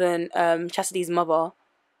more than Chastity's mother,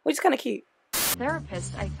 which is kind of cute.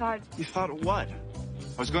 Therapist, I thought... You thought what?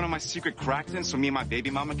 I was going to my secret crack den so me and my baby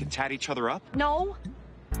mama could tat each other up? No.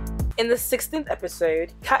 In the 16th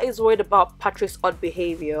episode, Kat is worried about Patrick's odd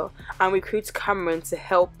behavior and recruits Cameron to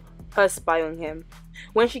help her spy on him.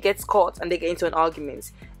 When she gets caught and they get into an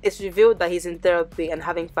argument, it's revealed that he's in therapy and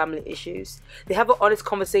having family issues. They have an honest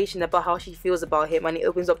conversation about how she feels about him and he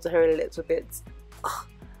opens up to her a little bit. Ugh.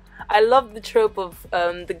 I love the trope of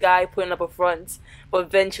the guy putting up a front but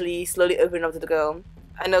eventually slowly opening up to the girl.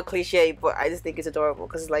 I know, cliche, but I just think it's adorable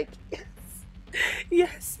because it's like,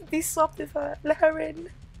 yes, be soft with her, let her in.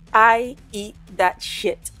 I eat that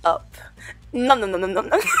shit up. No.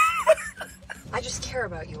 I just care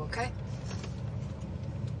about you, okay?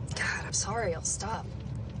 God, I'm sorry, I'll stop.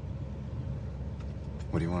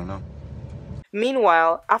 What do you want to know?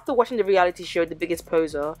 Meanwhile, after watching the reality show The Biggest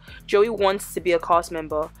Poser, Joey wants to be a cast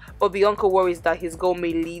member, but Bianca worries that his goal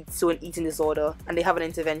may lead to an eating disorder and they have an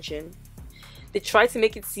intervention. They try to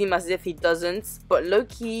make it seem as if he doesn't, but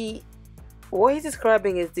low-key, what he's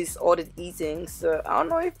describing is disordered eating, so I don't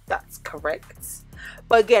know if that's correct.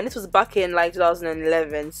 But again, this was back in like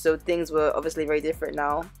 2011, so things were obviously very different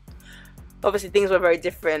now. Obviously things were very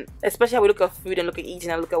different, especially how we look at food and look at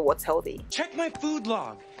eating and look at what's healthy. Check my food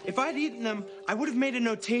log. If I'd eaten them, I would have made a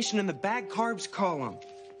notation in the bad carbs column.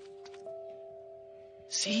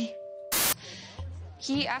 See?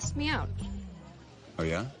 He asked me out. Oh,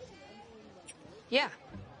 yeah? Yeah.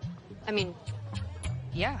 I mean,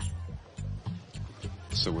 yeah.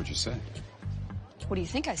 So what'd you say? What do you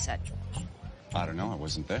think I said? I don't know, I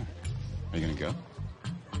wasn't there. Are you gonna go?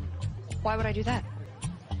 Why would I do that?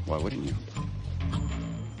 Why wouldn't you?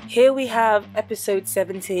 Here we have episode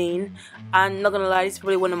 17, and not gonna lie, this is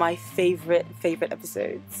probably one of my favorite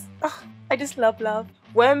episodes. Oh, I just love love.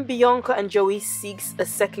 When Bianca and Joey seeks a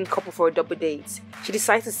second couple for a double date, she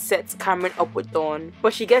decides to set Cameron up with Dawn,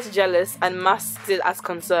 but she gets jealous and masks it as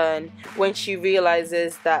concern when she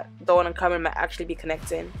realizes that Dawn and Cameron might actually be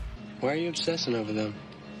connecting. Why are you obsessing over them?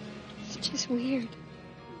 It's just weird.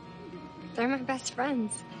 They're my best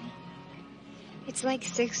friends. It's like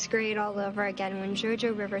 6th grade all over again when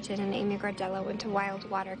Jojo Riverton and Amy Gardello went to Wild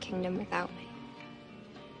Water Kingdom without me.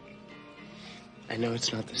 I know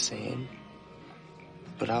it's not the same,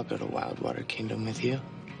 but I'll go to Wild Water Kingdom with you.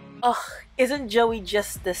 Ugh, isn't Joey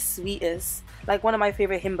just the sweetest? Like one of my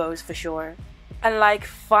favorite himbos for sure. And like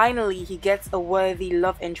finally he gets a worthy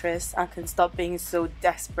love interest and can stop being so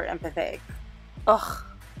desperate and pathetic. Ugh.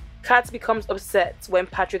 Kat becomes upset when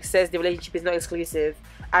Patrick says the relationship is not exclusive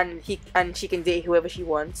and she can date whoever she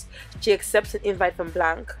wants. She accepts an invite from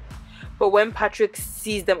Blanc. But when Patrick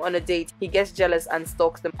sees them on a date, he gets jealous and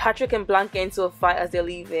stalks them. Patrick and Blanc get into a fight as they're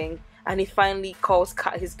leaving and he finally calls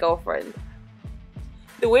Kat his girlfriend.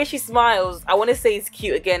 The way she smiles, I want to say it's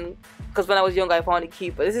cute again because when I was younger I found it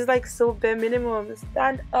cute, but this is like so bare minimum.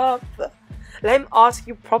 Stand up. Let him ask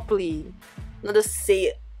you properly, not just say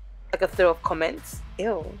it like a throw of comments.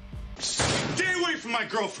 Ew. Stay away from my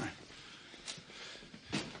girlfriend!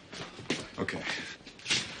 Okay.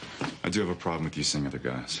 I do have a problem with you seeing other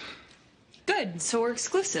guys. Good, so we're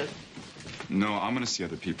exclusive. No, I'm gonna see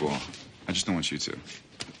other people. I just don't want you to.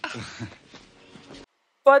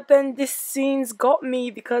 But then this scene's got me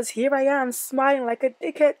because here I am smiling like a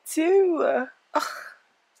dickhead too. Ugh.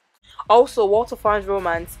 Also, Walter finds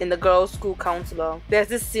romance in the girls' school counselor. There's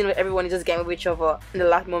this scene where everyone is just getting with each other in the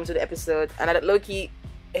last moments of the episode, and I low-key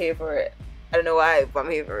here for it. I don't know why, but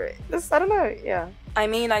I'm here for it. Just, I don't know, yeah. I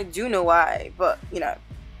mean, I do know why, but, you know.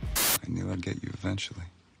 I knew I'd get you eventually.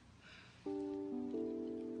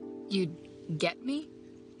 You'd get me?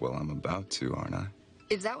 Well, I'm about to, aren't I?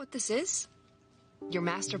 Is that what this is? Your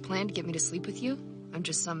master plan to get me to sleep with you? I'm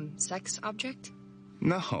just some sex object?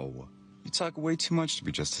 No. You talk way too much to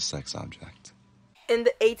be just a sex object. In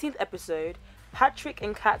the 18th episode, Patrick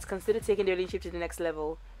and Kat consider taking their relationship to the next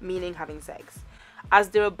level, meaning having sex. As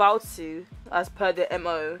they're about to, as per their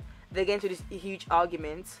MO, they get into this huge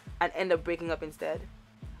argument and end up breaking up instead.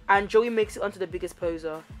 And Joey makes it onto The Biggest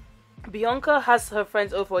Poser. Bianca has her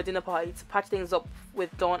friends over for a dinner party to patch things up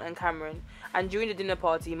with Dawn and Cameron. And during the dinner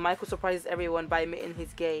party, Michael surprises everyone by admitting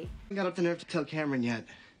he's gay. I got up the nerve to tell Cameron yet.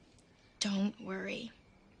 Don't worry.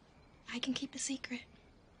 I can keep a secret.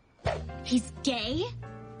 He's gay?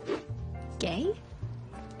 Gay?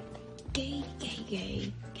 Gay.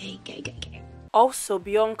 Also,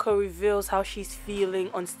 Bianca reveals how she's feeling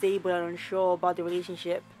unstable and unsure about the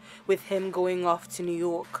relationship with him going off to New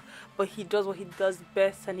York, but he does what he does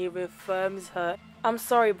best and he reaffirms her. I'm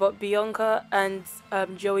sorry, but Bianca and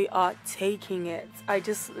Joey are taking it. I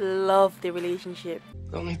just love the relationship.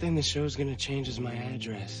 The only thing the show's gonna change is my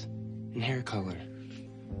address and hair color.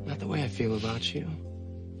 Not the way I feel about you.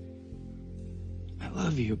 I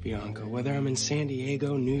love you, Bianca, whether I'm in San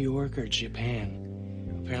Diego, New York, or Japan.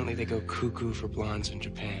 Apparently they go cuckoo for blondes in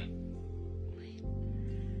Japan.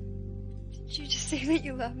 Did you just say that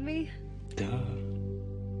you love me? Duh.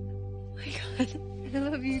 Oh my god, I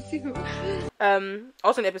love you too.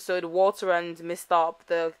 Also in the episode, Walter and Miss Tharp,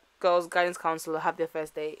 the girls' guidance counselor, have their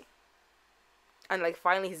first date. And like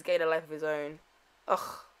finally he's getting a life of his own.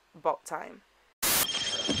 Ugh, about time.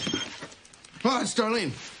 Oh, it's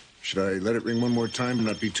Darlene. Should I let it ring one more time and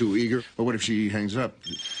not be too eager? Or what if she hangs up?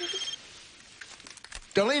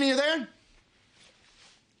 Darlene, are you there?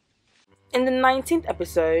 In the 19th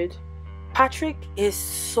episode, Patrick is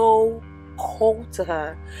so cold to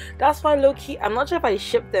her. That's why low-key, I'm not sure if I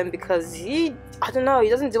ship them because I don't know, he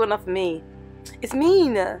doesn't do enough for me. It's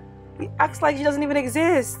mean. He acts like she doesn't even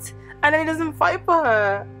exist. And then he doesn't fight for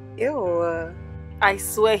her. Ew. I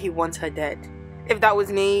swear he wants her dead. If that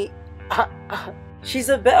was me, she's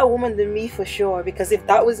a better woman than me for sure, because if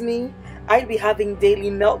that was me, I'd be having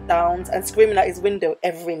daily meltdowns and screaming at his window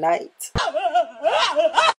every night. Oh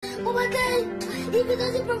my god!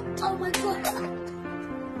 Oh my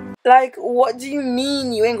god! Like, what do you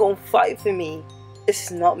mean you ain't gonna fight for me?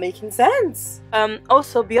 It's not making sense.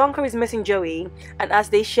 Also, Bianca is missing Joey, and as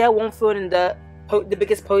they share one phone in the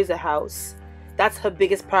biggest poser house, that's her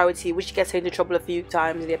biggest priority, which gets her into trouble a few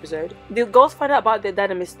times in the episode. The girls find out about their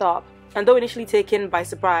dad and Miss Tharp, and though initially taken by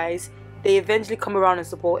surprise, they eventually come around and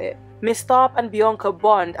support it. Miss Tharp and Bianca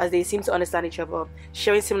bond as they seem to understand each other,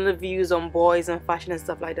 sharing similar views on boys and fashion and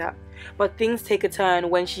stuff like that. But things take a turn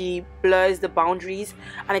when she blurs the boundaries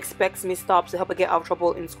and expects Miss Tharp to help her get out of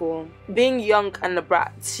trouble in school. Being young and a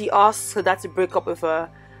brat, she asks her dad to break up with her,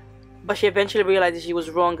 but she eventually realizes she was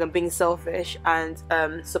wrong and being selfish and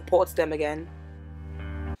supports them again.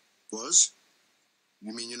 Was?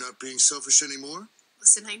 You mean you're not being selfish anymore?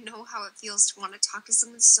 Listen, I know how it feels to want to talk to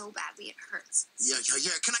someone so badly it hurts. Yeah.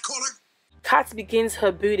 Can I call her? Kat begins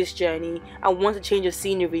her Buddhist journey and wants a change of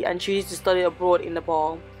scenery and chooses to study abroad in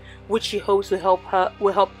Nepal, which she hopes will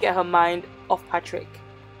help get her mind off Patrick.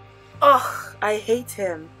 Ugh, I hate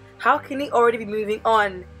him. How can he already be moving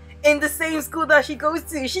on? In the same school that she goes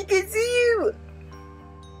to, she can see you!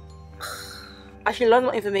 As she learns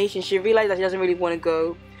more information, she realizes that she doesn't really want to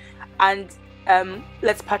go, and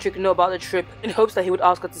lets Patrick know about the trip in hopes that he would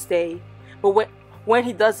ask her to stay. But when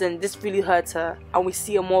he doesn't, this really hurts her, and we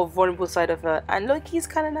see a more vulnerable side of her, and Loki's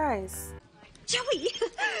kind of nice. Joey!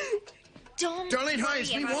 Don't Darlene, hi,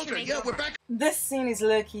 it's me, Walter. Yeah, we're back. This scene is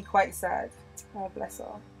low-key quite sad. Oh, bless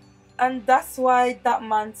her. And that's why that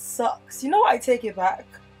man sucks. You know what? I take it back.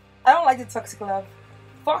 I don't like the toxic love.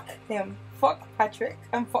 Fuck him. Fuck Patrick.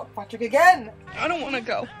 And fuck Patrick again. I don't want to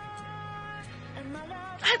go.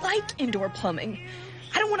 I like indoor plumbing.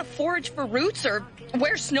 I don't want to forage for roots or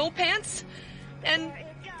wear snow pants. And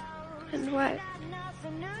what?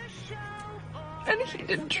 And he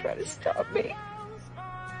didn't try to stop me.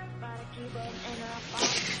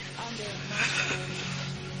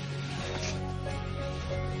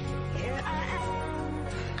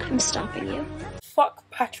 I'm stopping you. Fuck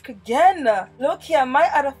Patrick again. Look, I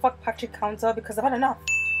might add a fuck Patrick counter because I've had enough.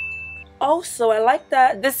 Also, I like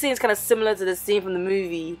that this scene is kind of similar to the scene from the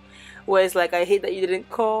movie where it's like, I hate that you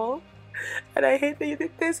didn't call, and I hate that you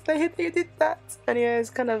did this, and I hate that you did that. And yeah,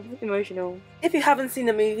 it's kind of emotional. If you haven't seen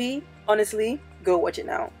the movie, honestly, go watch it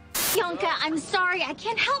now. Bianca, I'm sorry. I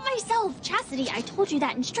can't help myself. Chastity, I told you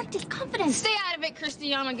that in strictest confidence. Stay out of it,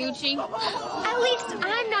 Christy Yamaguchi. At least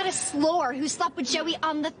I'm not a slore who slept with Joey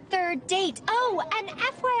on the 3rd date. Oh, and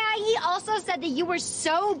FYI, he also said that you were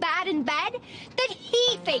so bad in bed that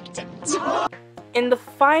he faked it. In the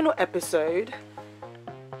final episode,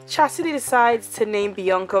 Chastity decides to name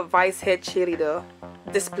Bianca vice head cheerleader,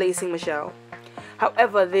 displacing Michelle.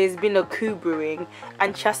 However, there's been a coup brewing,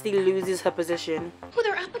 and Chastity loses her position. Who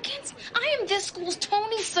they're up against? I am this school's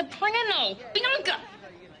Tony Soprano. Bianca!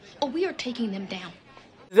 Oh, we are taking them down.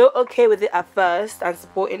 Though okay with it at first and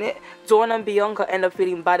supporting it, Dawn and Bianca end up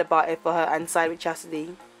feeling bad about it for her and side with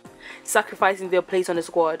Chastity, sacrificing their place on the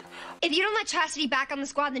squad. If you don't let Chastity back on the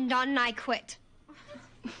squad, then Dawn and I quit.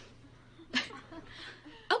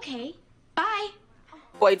 Okay, bye.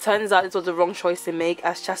 But it turns out this was the wrong choice to make,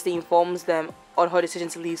 as Chastity informs them on her decision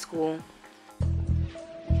to leave school.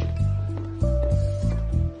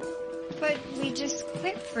 But we just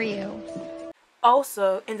quit for you.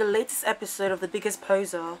 Also, in the latest episode of The Biggest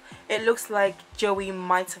Poser, it looks like Joey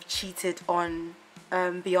might have cheated on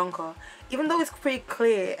Bianca, even though it's pretty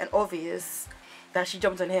clear and obvious that she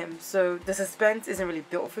jumped on him. So the suspense isn't really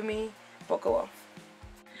built for me, but go off.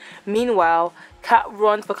 Meanwhile, Kat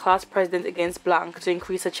runs for class president against Blank to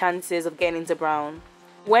increase her chances of getting into Brown.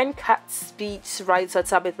 When Kat's speech writer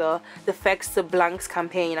Tabitha defects to Blank's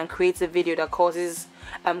campaign and creates a video that causes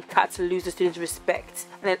Kat to lose the students' respect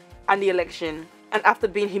and the election, and after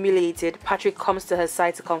being humiliated, Patrick comes to her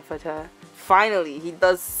side to comfort her. Finally, he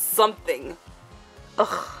does something.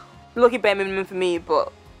 Ugh, lucky bare minimum for me,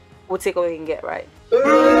 but we'll take what we can get, right?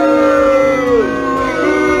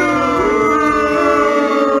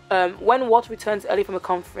 When Walt returns early from a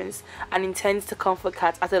conference and intends to comfort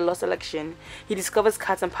Kat after the lost election, he discovers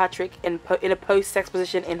Kat and Patrick in a post-sex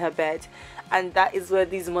position in her bed, and that is where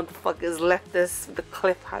these motherfuckers left us with the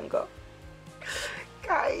cliffhanger.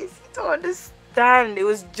 Guys, you don't understand. It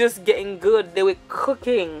was just getting good. They were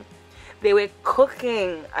cooking.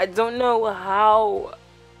 I don't know how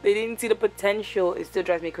they didn't see the potential. It still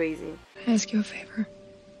drives me crazy. Can I ask you a favor?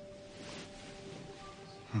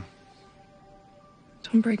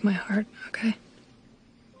 Don't break my heart, okay?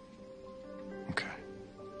 Okay.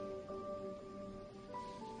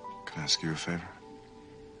 Can I ask you a favor?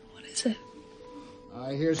 What is it?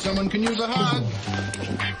 I hear someone can use a hug.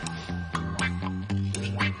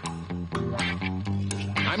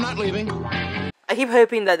 I'm not leaving. I keep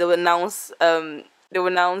hoping that they will announce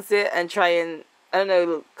it and try and, I don't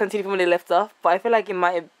know, continue from where they left off. But I feel like it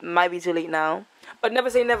might be too late now. But never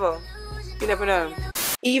say never. You never know.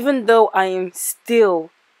 Even though I am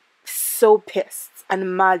still so pissed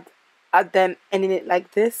and mad at them ending it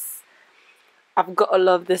like this, I've got to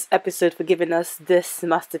love this episode for giving us this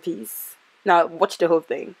masterpiece. Now watch the whole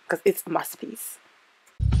thing, because it's a masterpiece.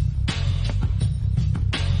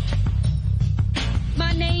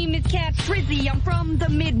 My name is Kat Frizzy, I'm from the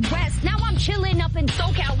Midwest. Now I'm chilling up in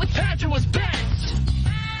SoCal with Patrick was best.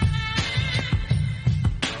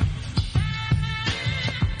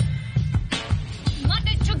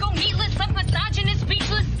 Meatless, up misogynist,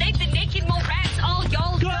 speechless, state the naked morass, all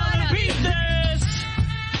y'all gonna beat this!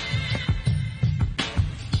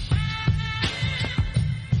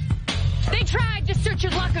 They tried to search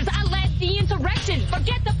your lockers, I led the insurrection,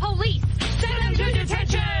 forget the police, send them to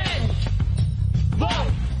detention!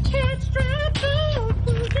 Vote! It's stressful,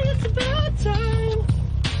 it's about time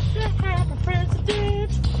to have a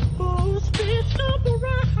president who spits up the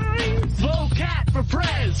rhymes. Vote Kat for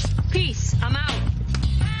prez! Peace, I'm out.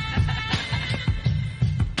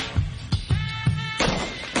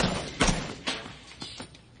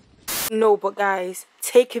 No, but guys,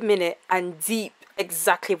 take a minute and deep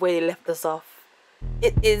exactly where they left us off.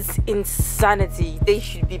 It is insanity. They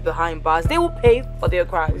should be behind bars. They will pay for their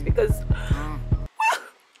crimes because it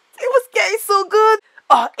was getting so good.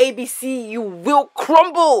 Oh, ABC, you will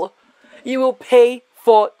crumble. You will pay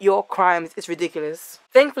for your crimes. It's ridiculous.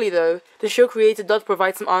 Thankfully though, the show creator does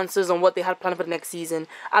provide some answers on what they had planned for the next season,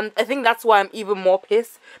 and I think that's why I'm even more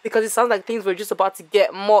pissed, because it sounds like things were just about to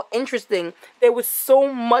get more interesting. There was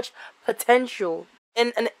so much potential.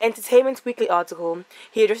 In an Entertainment Weekly article,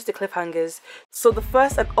 he addresses the cliffhangers. So the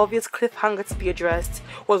first and obvious cliffhanger to be addressed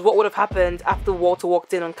was what would have happened after Walter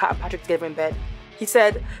walked in on Kat and Patrick together in bed. He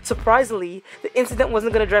said, surprisingly, the incident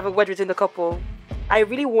wasn't going to drive a wedge between the couple. I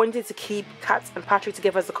really wanted to keep Kat and Patrick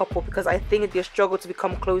together as a couple because I think their struggle to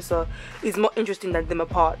become closer is more interesting than them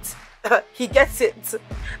apart. He gets it.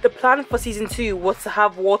 The plan for season 2 was to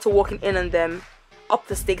have Walter walking in on them, up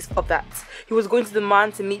the stakes of that. He was going to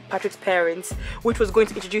demand to meet Patrick's parents, which was going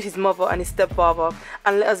to introduce his mother and his stepfather,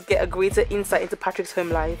 and let us get a greater insight into Patrick's home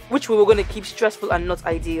life, which we were going to keep stressful and not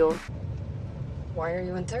ideal. Why are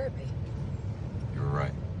you in therapy? You were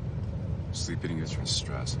right. Sleep eating is from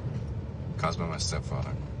stress. Caused by my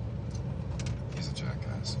stepfather. He's a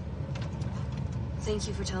jackass. Thank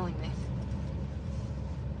you for telling me.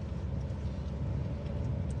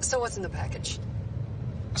 So what's in the package?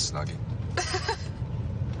 A Snuggie.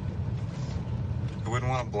 Who wouldn't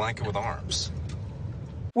want a blanket with arms?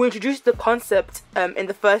 We introduced the concept in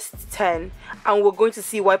the first 10, and we're going to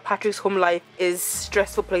see why Patrick's home life is a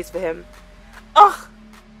stressful place for him. Ugh,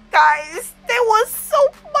 guys, there was so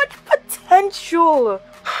much potential.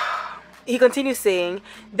 He continues saying,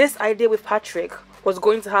 this idea with Patrick was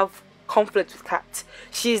going to have conflict with Kat.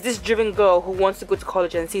 She is this driven girl who wants to go to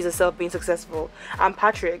college and sees herself being successful. And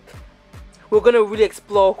Patrick, we're going to really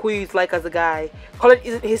explore who he's like as a guy. College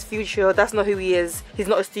isn't his future, that's not who he is. He's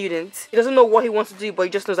not a student. He doesn't know what he wants to do, but he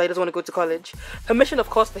just knows that he doesn't want to go to college. Her mission, of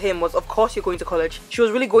course, for him was, of course you're going to college. She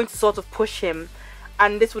was really going to sort of push him,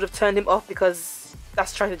 and this would have turned him off because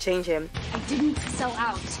that's trying to change him. I didn't sell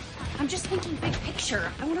out. I'm just thinking big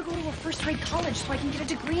picture. I want to go to a first-rate college so I can get a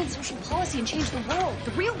degree in social policy and change the world.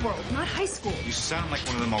 The real world, not high school. You sound like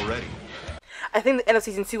one of them already. I think the end of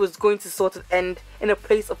season 2 was going to sort of end in a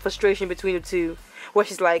place of frustration between the two, where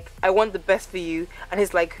she's like, I want the best for you, and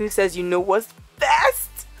he's like, who says you know what's best?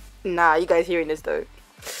 Nah, you guys hearing this though.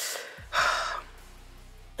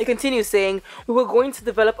 He continues saying, we were going to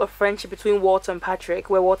develop a friendship between Walter and Patrick,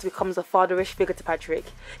 where Walter becomes a fatherish figure to Patrick.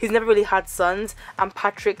 He's never really had sons, and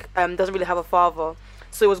Patrick doesn't really have a father.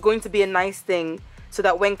 So it was going to be a nice thing, so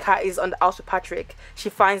that when Kat is on the house with Patrick, she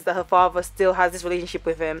finds that her father still has this relationship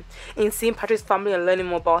with him. In seeing Patrick's family and learning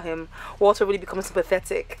more about him, Walter really becomes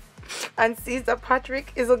sympathetic and sees that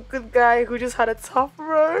Patrick is a good guy who just had a tough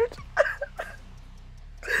road.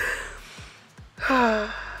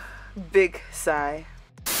 Big sigh.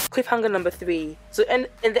 Cliffhanger number 3. So in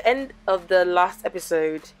the end of the last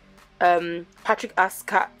episode, Patrick asks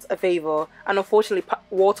Kat a favor, and unfortunately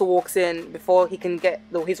Walter walks in before he can get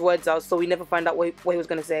his words out, so we never find out what he was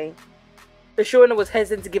going to say. The showrunner was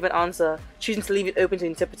hesitant to give an answer, choosing to leave it open to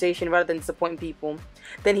interpretation rather than disappointing people.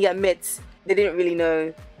 Then he admits they didn't really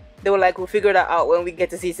know. They were like, we'll figure that out when we get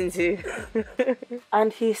to season 2.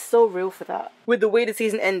 And he's so real for that. With the way the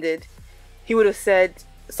season ended, he would have said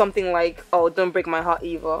something like, oh, don't break my heart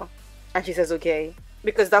either. And she says okay,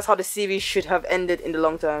 because that's how the series should have ended in the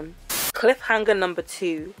long term. Cliffhanger number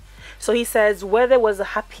 2. So he says, where there was a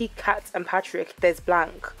happy Kat and Patrick, there's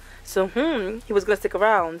blank. So he was gonna stick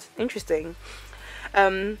around. Interesting.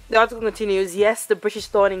 The article continues, yes, the British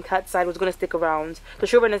thorn in Kat's side was going to stick around. The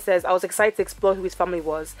showrunner says, I was excited to explore who his family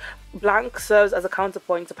was. Blank serves as a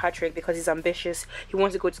counterpoint to Patrick because he's ambitious, he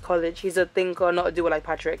wants to go to college, he's a thinker, not a doer like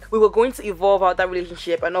Patrick. We were going to evolve out that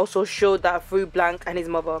relationship and also show that through Blank and his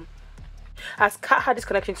mother. As Kat had this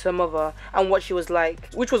connection to her mother and what she was like,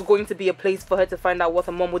 which was going to be a place for her to find out what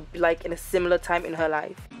her mom would be like in a similar time in her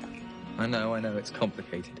life. I know, it's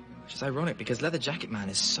complicated. Which is ironic because Leather Jacket Man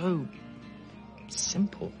is so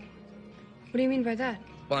simple. What do you mean by that?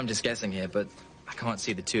 Well, I'm just guessing here, but I can't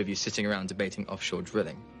see the two of you sitting around debating offshore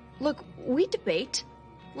drilling. Look, we debate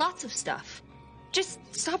lots of stuff. Just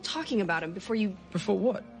stop talking about him before you... Before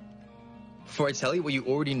what? Before I tell you what you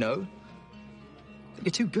already know?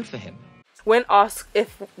 You're too good for him. When asked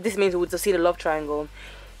if this means we would see the love triangle,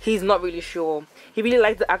 he's not really sure. He really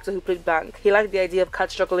liked the actor who played Blank. He liked the idea of Kat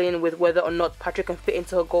struggling with whether or not Patrick can fit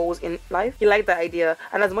into her goals in life. He liked that idea,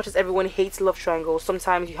 and as much as everyone hates love triangles,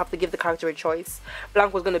 sometimes you have to give the character a choice.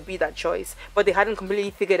 Blank was going to be that choice, but they hadn't completely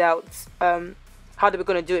figured out how they were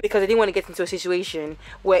going to do it because they didn't want to get into a situation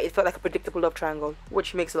where it felt like a predictable love triangle,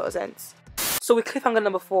 which makes a lot of sense. So with cliffhanger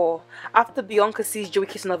number 4, after Bianca sees Joey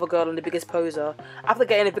kiss another girl on The Biggest Poser, after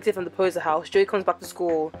getting evicted from the Poser house, Joey comes back to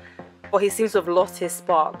school, but he seems to have lost his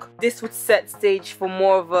spark. This would set stage for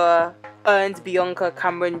more of a earned Bianca,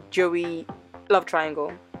 Cameron, Joey love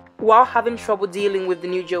triangle. While having trouble dealing with the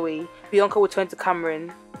new Joey, Bianca would turn to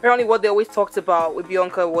Cameron. Apparently what they always talked about with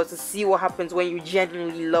Bianca was to see what happens when you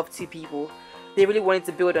genuinely love two people. They really wanted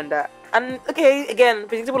to build on that. And okay, again,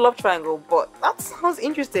 predictable love triangle, but that sounds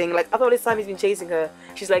interesting. Like, after all this time he's been chasing her,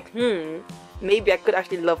 she's like, maybe I could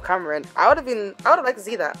actually love Cameron. I would have liked to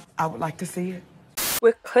see that. I would like to see it.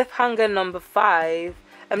 With cliffhanger number 5,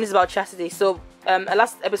 this is about Chastity. So,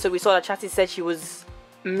 last episode we saw that Chastity said she was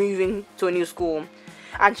moving to a new school,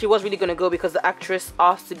 and she was really gonna go because the actress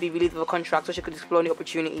asked to be relieved of a contract so she could explore new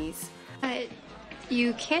opportunities. But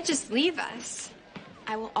you can't just leave us.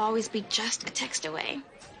 I will always be just a text away.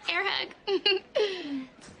 Air hug.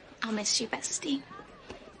 I'll miss you, bestie.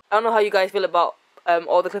 I don't know how you guys feel about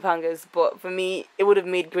all the cliffhangers, but for me, it would have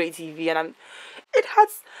made great TV, and it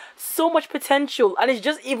has so much potential, and it's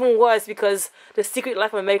just even worse because The Secret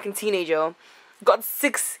Life of an American Teenager got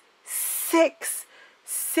six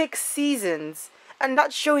seasons, and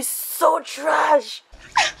that show is so trash.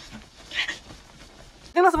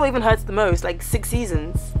 I think that's what even hurts the most, like 6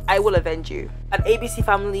 seasons. I will avenge you. An ABC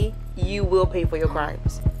family, you will pay for your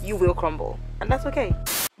crimes. You will crumble, and that's okay.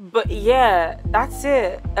 But yeah, that's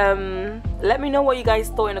it. Let me know what you guys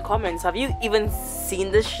thought in the comments. Have you even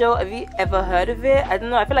seen this show? Have you ever heard of it? I don't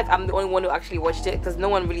know, I feel like I'm the only one who actually watched it because no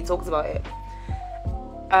one really talks about it.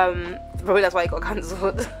 Probably that's why it got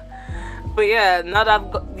cancelled. But yeah, now that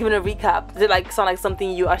I've given a recap, does it sound like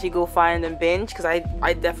something you actually go find and binge? Because I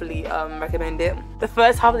definitely recommend it. The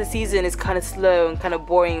first half of the season is kind of slow and kind of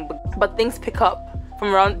boring, but things pick up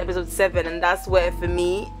from around episode 7, and that's where, for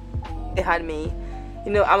me, it had me.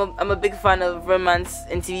 You know, I'm a big fan of romance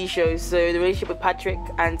and TV shows, so the relationship with Patrick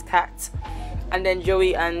and Kat, and then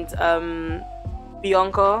Joey and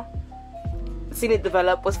Bianca, seeing it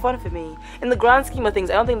develop was fun for me. In the grand scheme of things,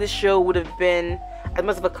 I don't think this show would have been as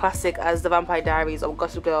much of a classic as The Vampire Diaries or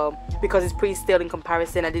Gossip Girl, because it's pretty stale in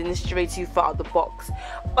comparison and didn't stray too far out the box.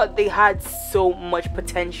 But they had so much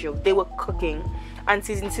potential. They were cooking. And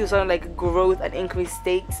season 2 sounded like growth and increased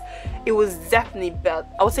stakes. It was definitely better.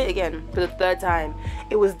 I will say it again for the 3rd time.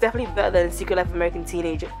 It was definitely better than Secret Life of American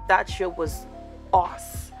Teenager. That show was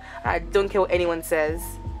awesome. I don't care what anyone says.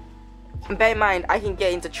 And bear in mind, I can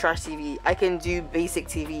get into trash TV. I can do basic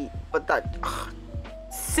TV. But that...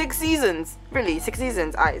 6 seasons? Really? 6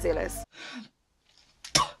 seasons? Alright, say less.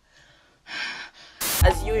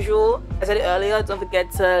 As usual, I said it earlier, don't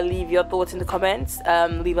forget to leave your thoughts in the comments.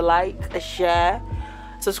 Leave a like, a share,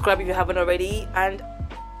 subscribe if you haven't already, and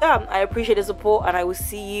yeah, I appreciate the support, and I will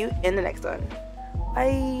see you in the next one.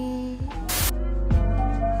 Bye.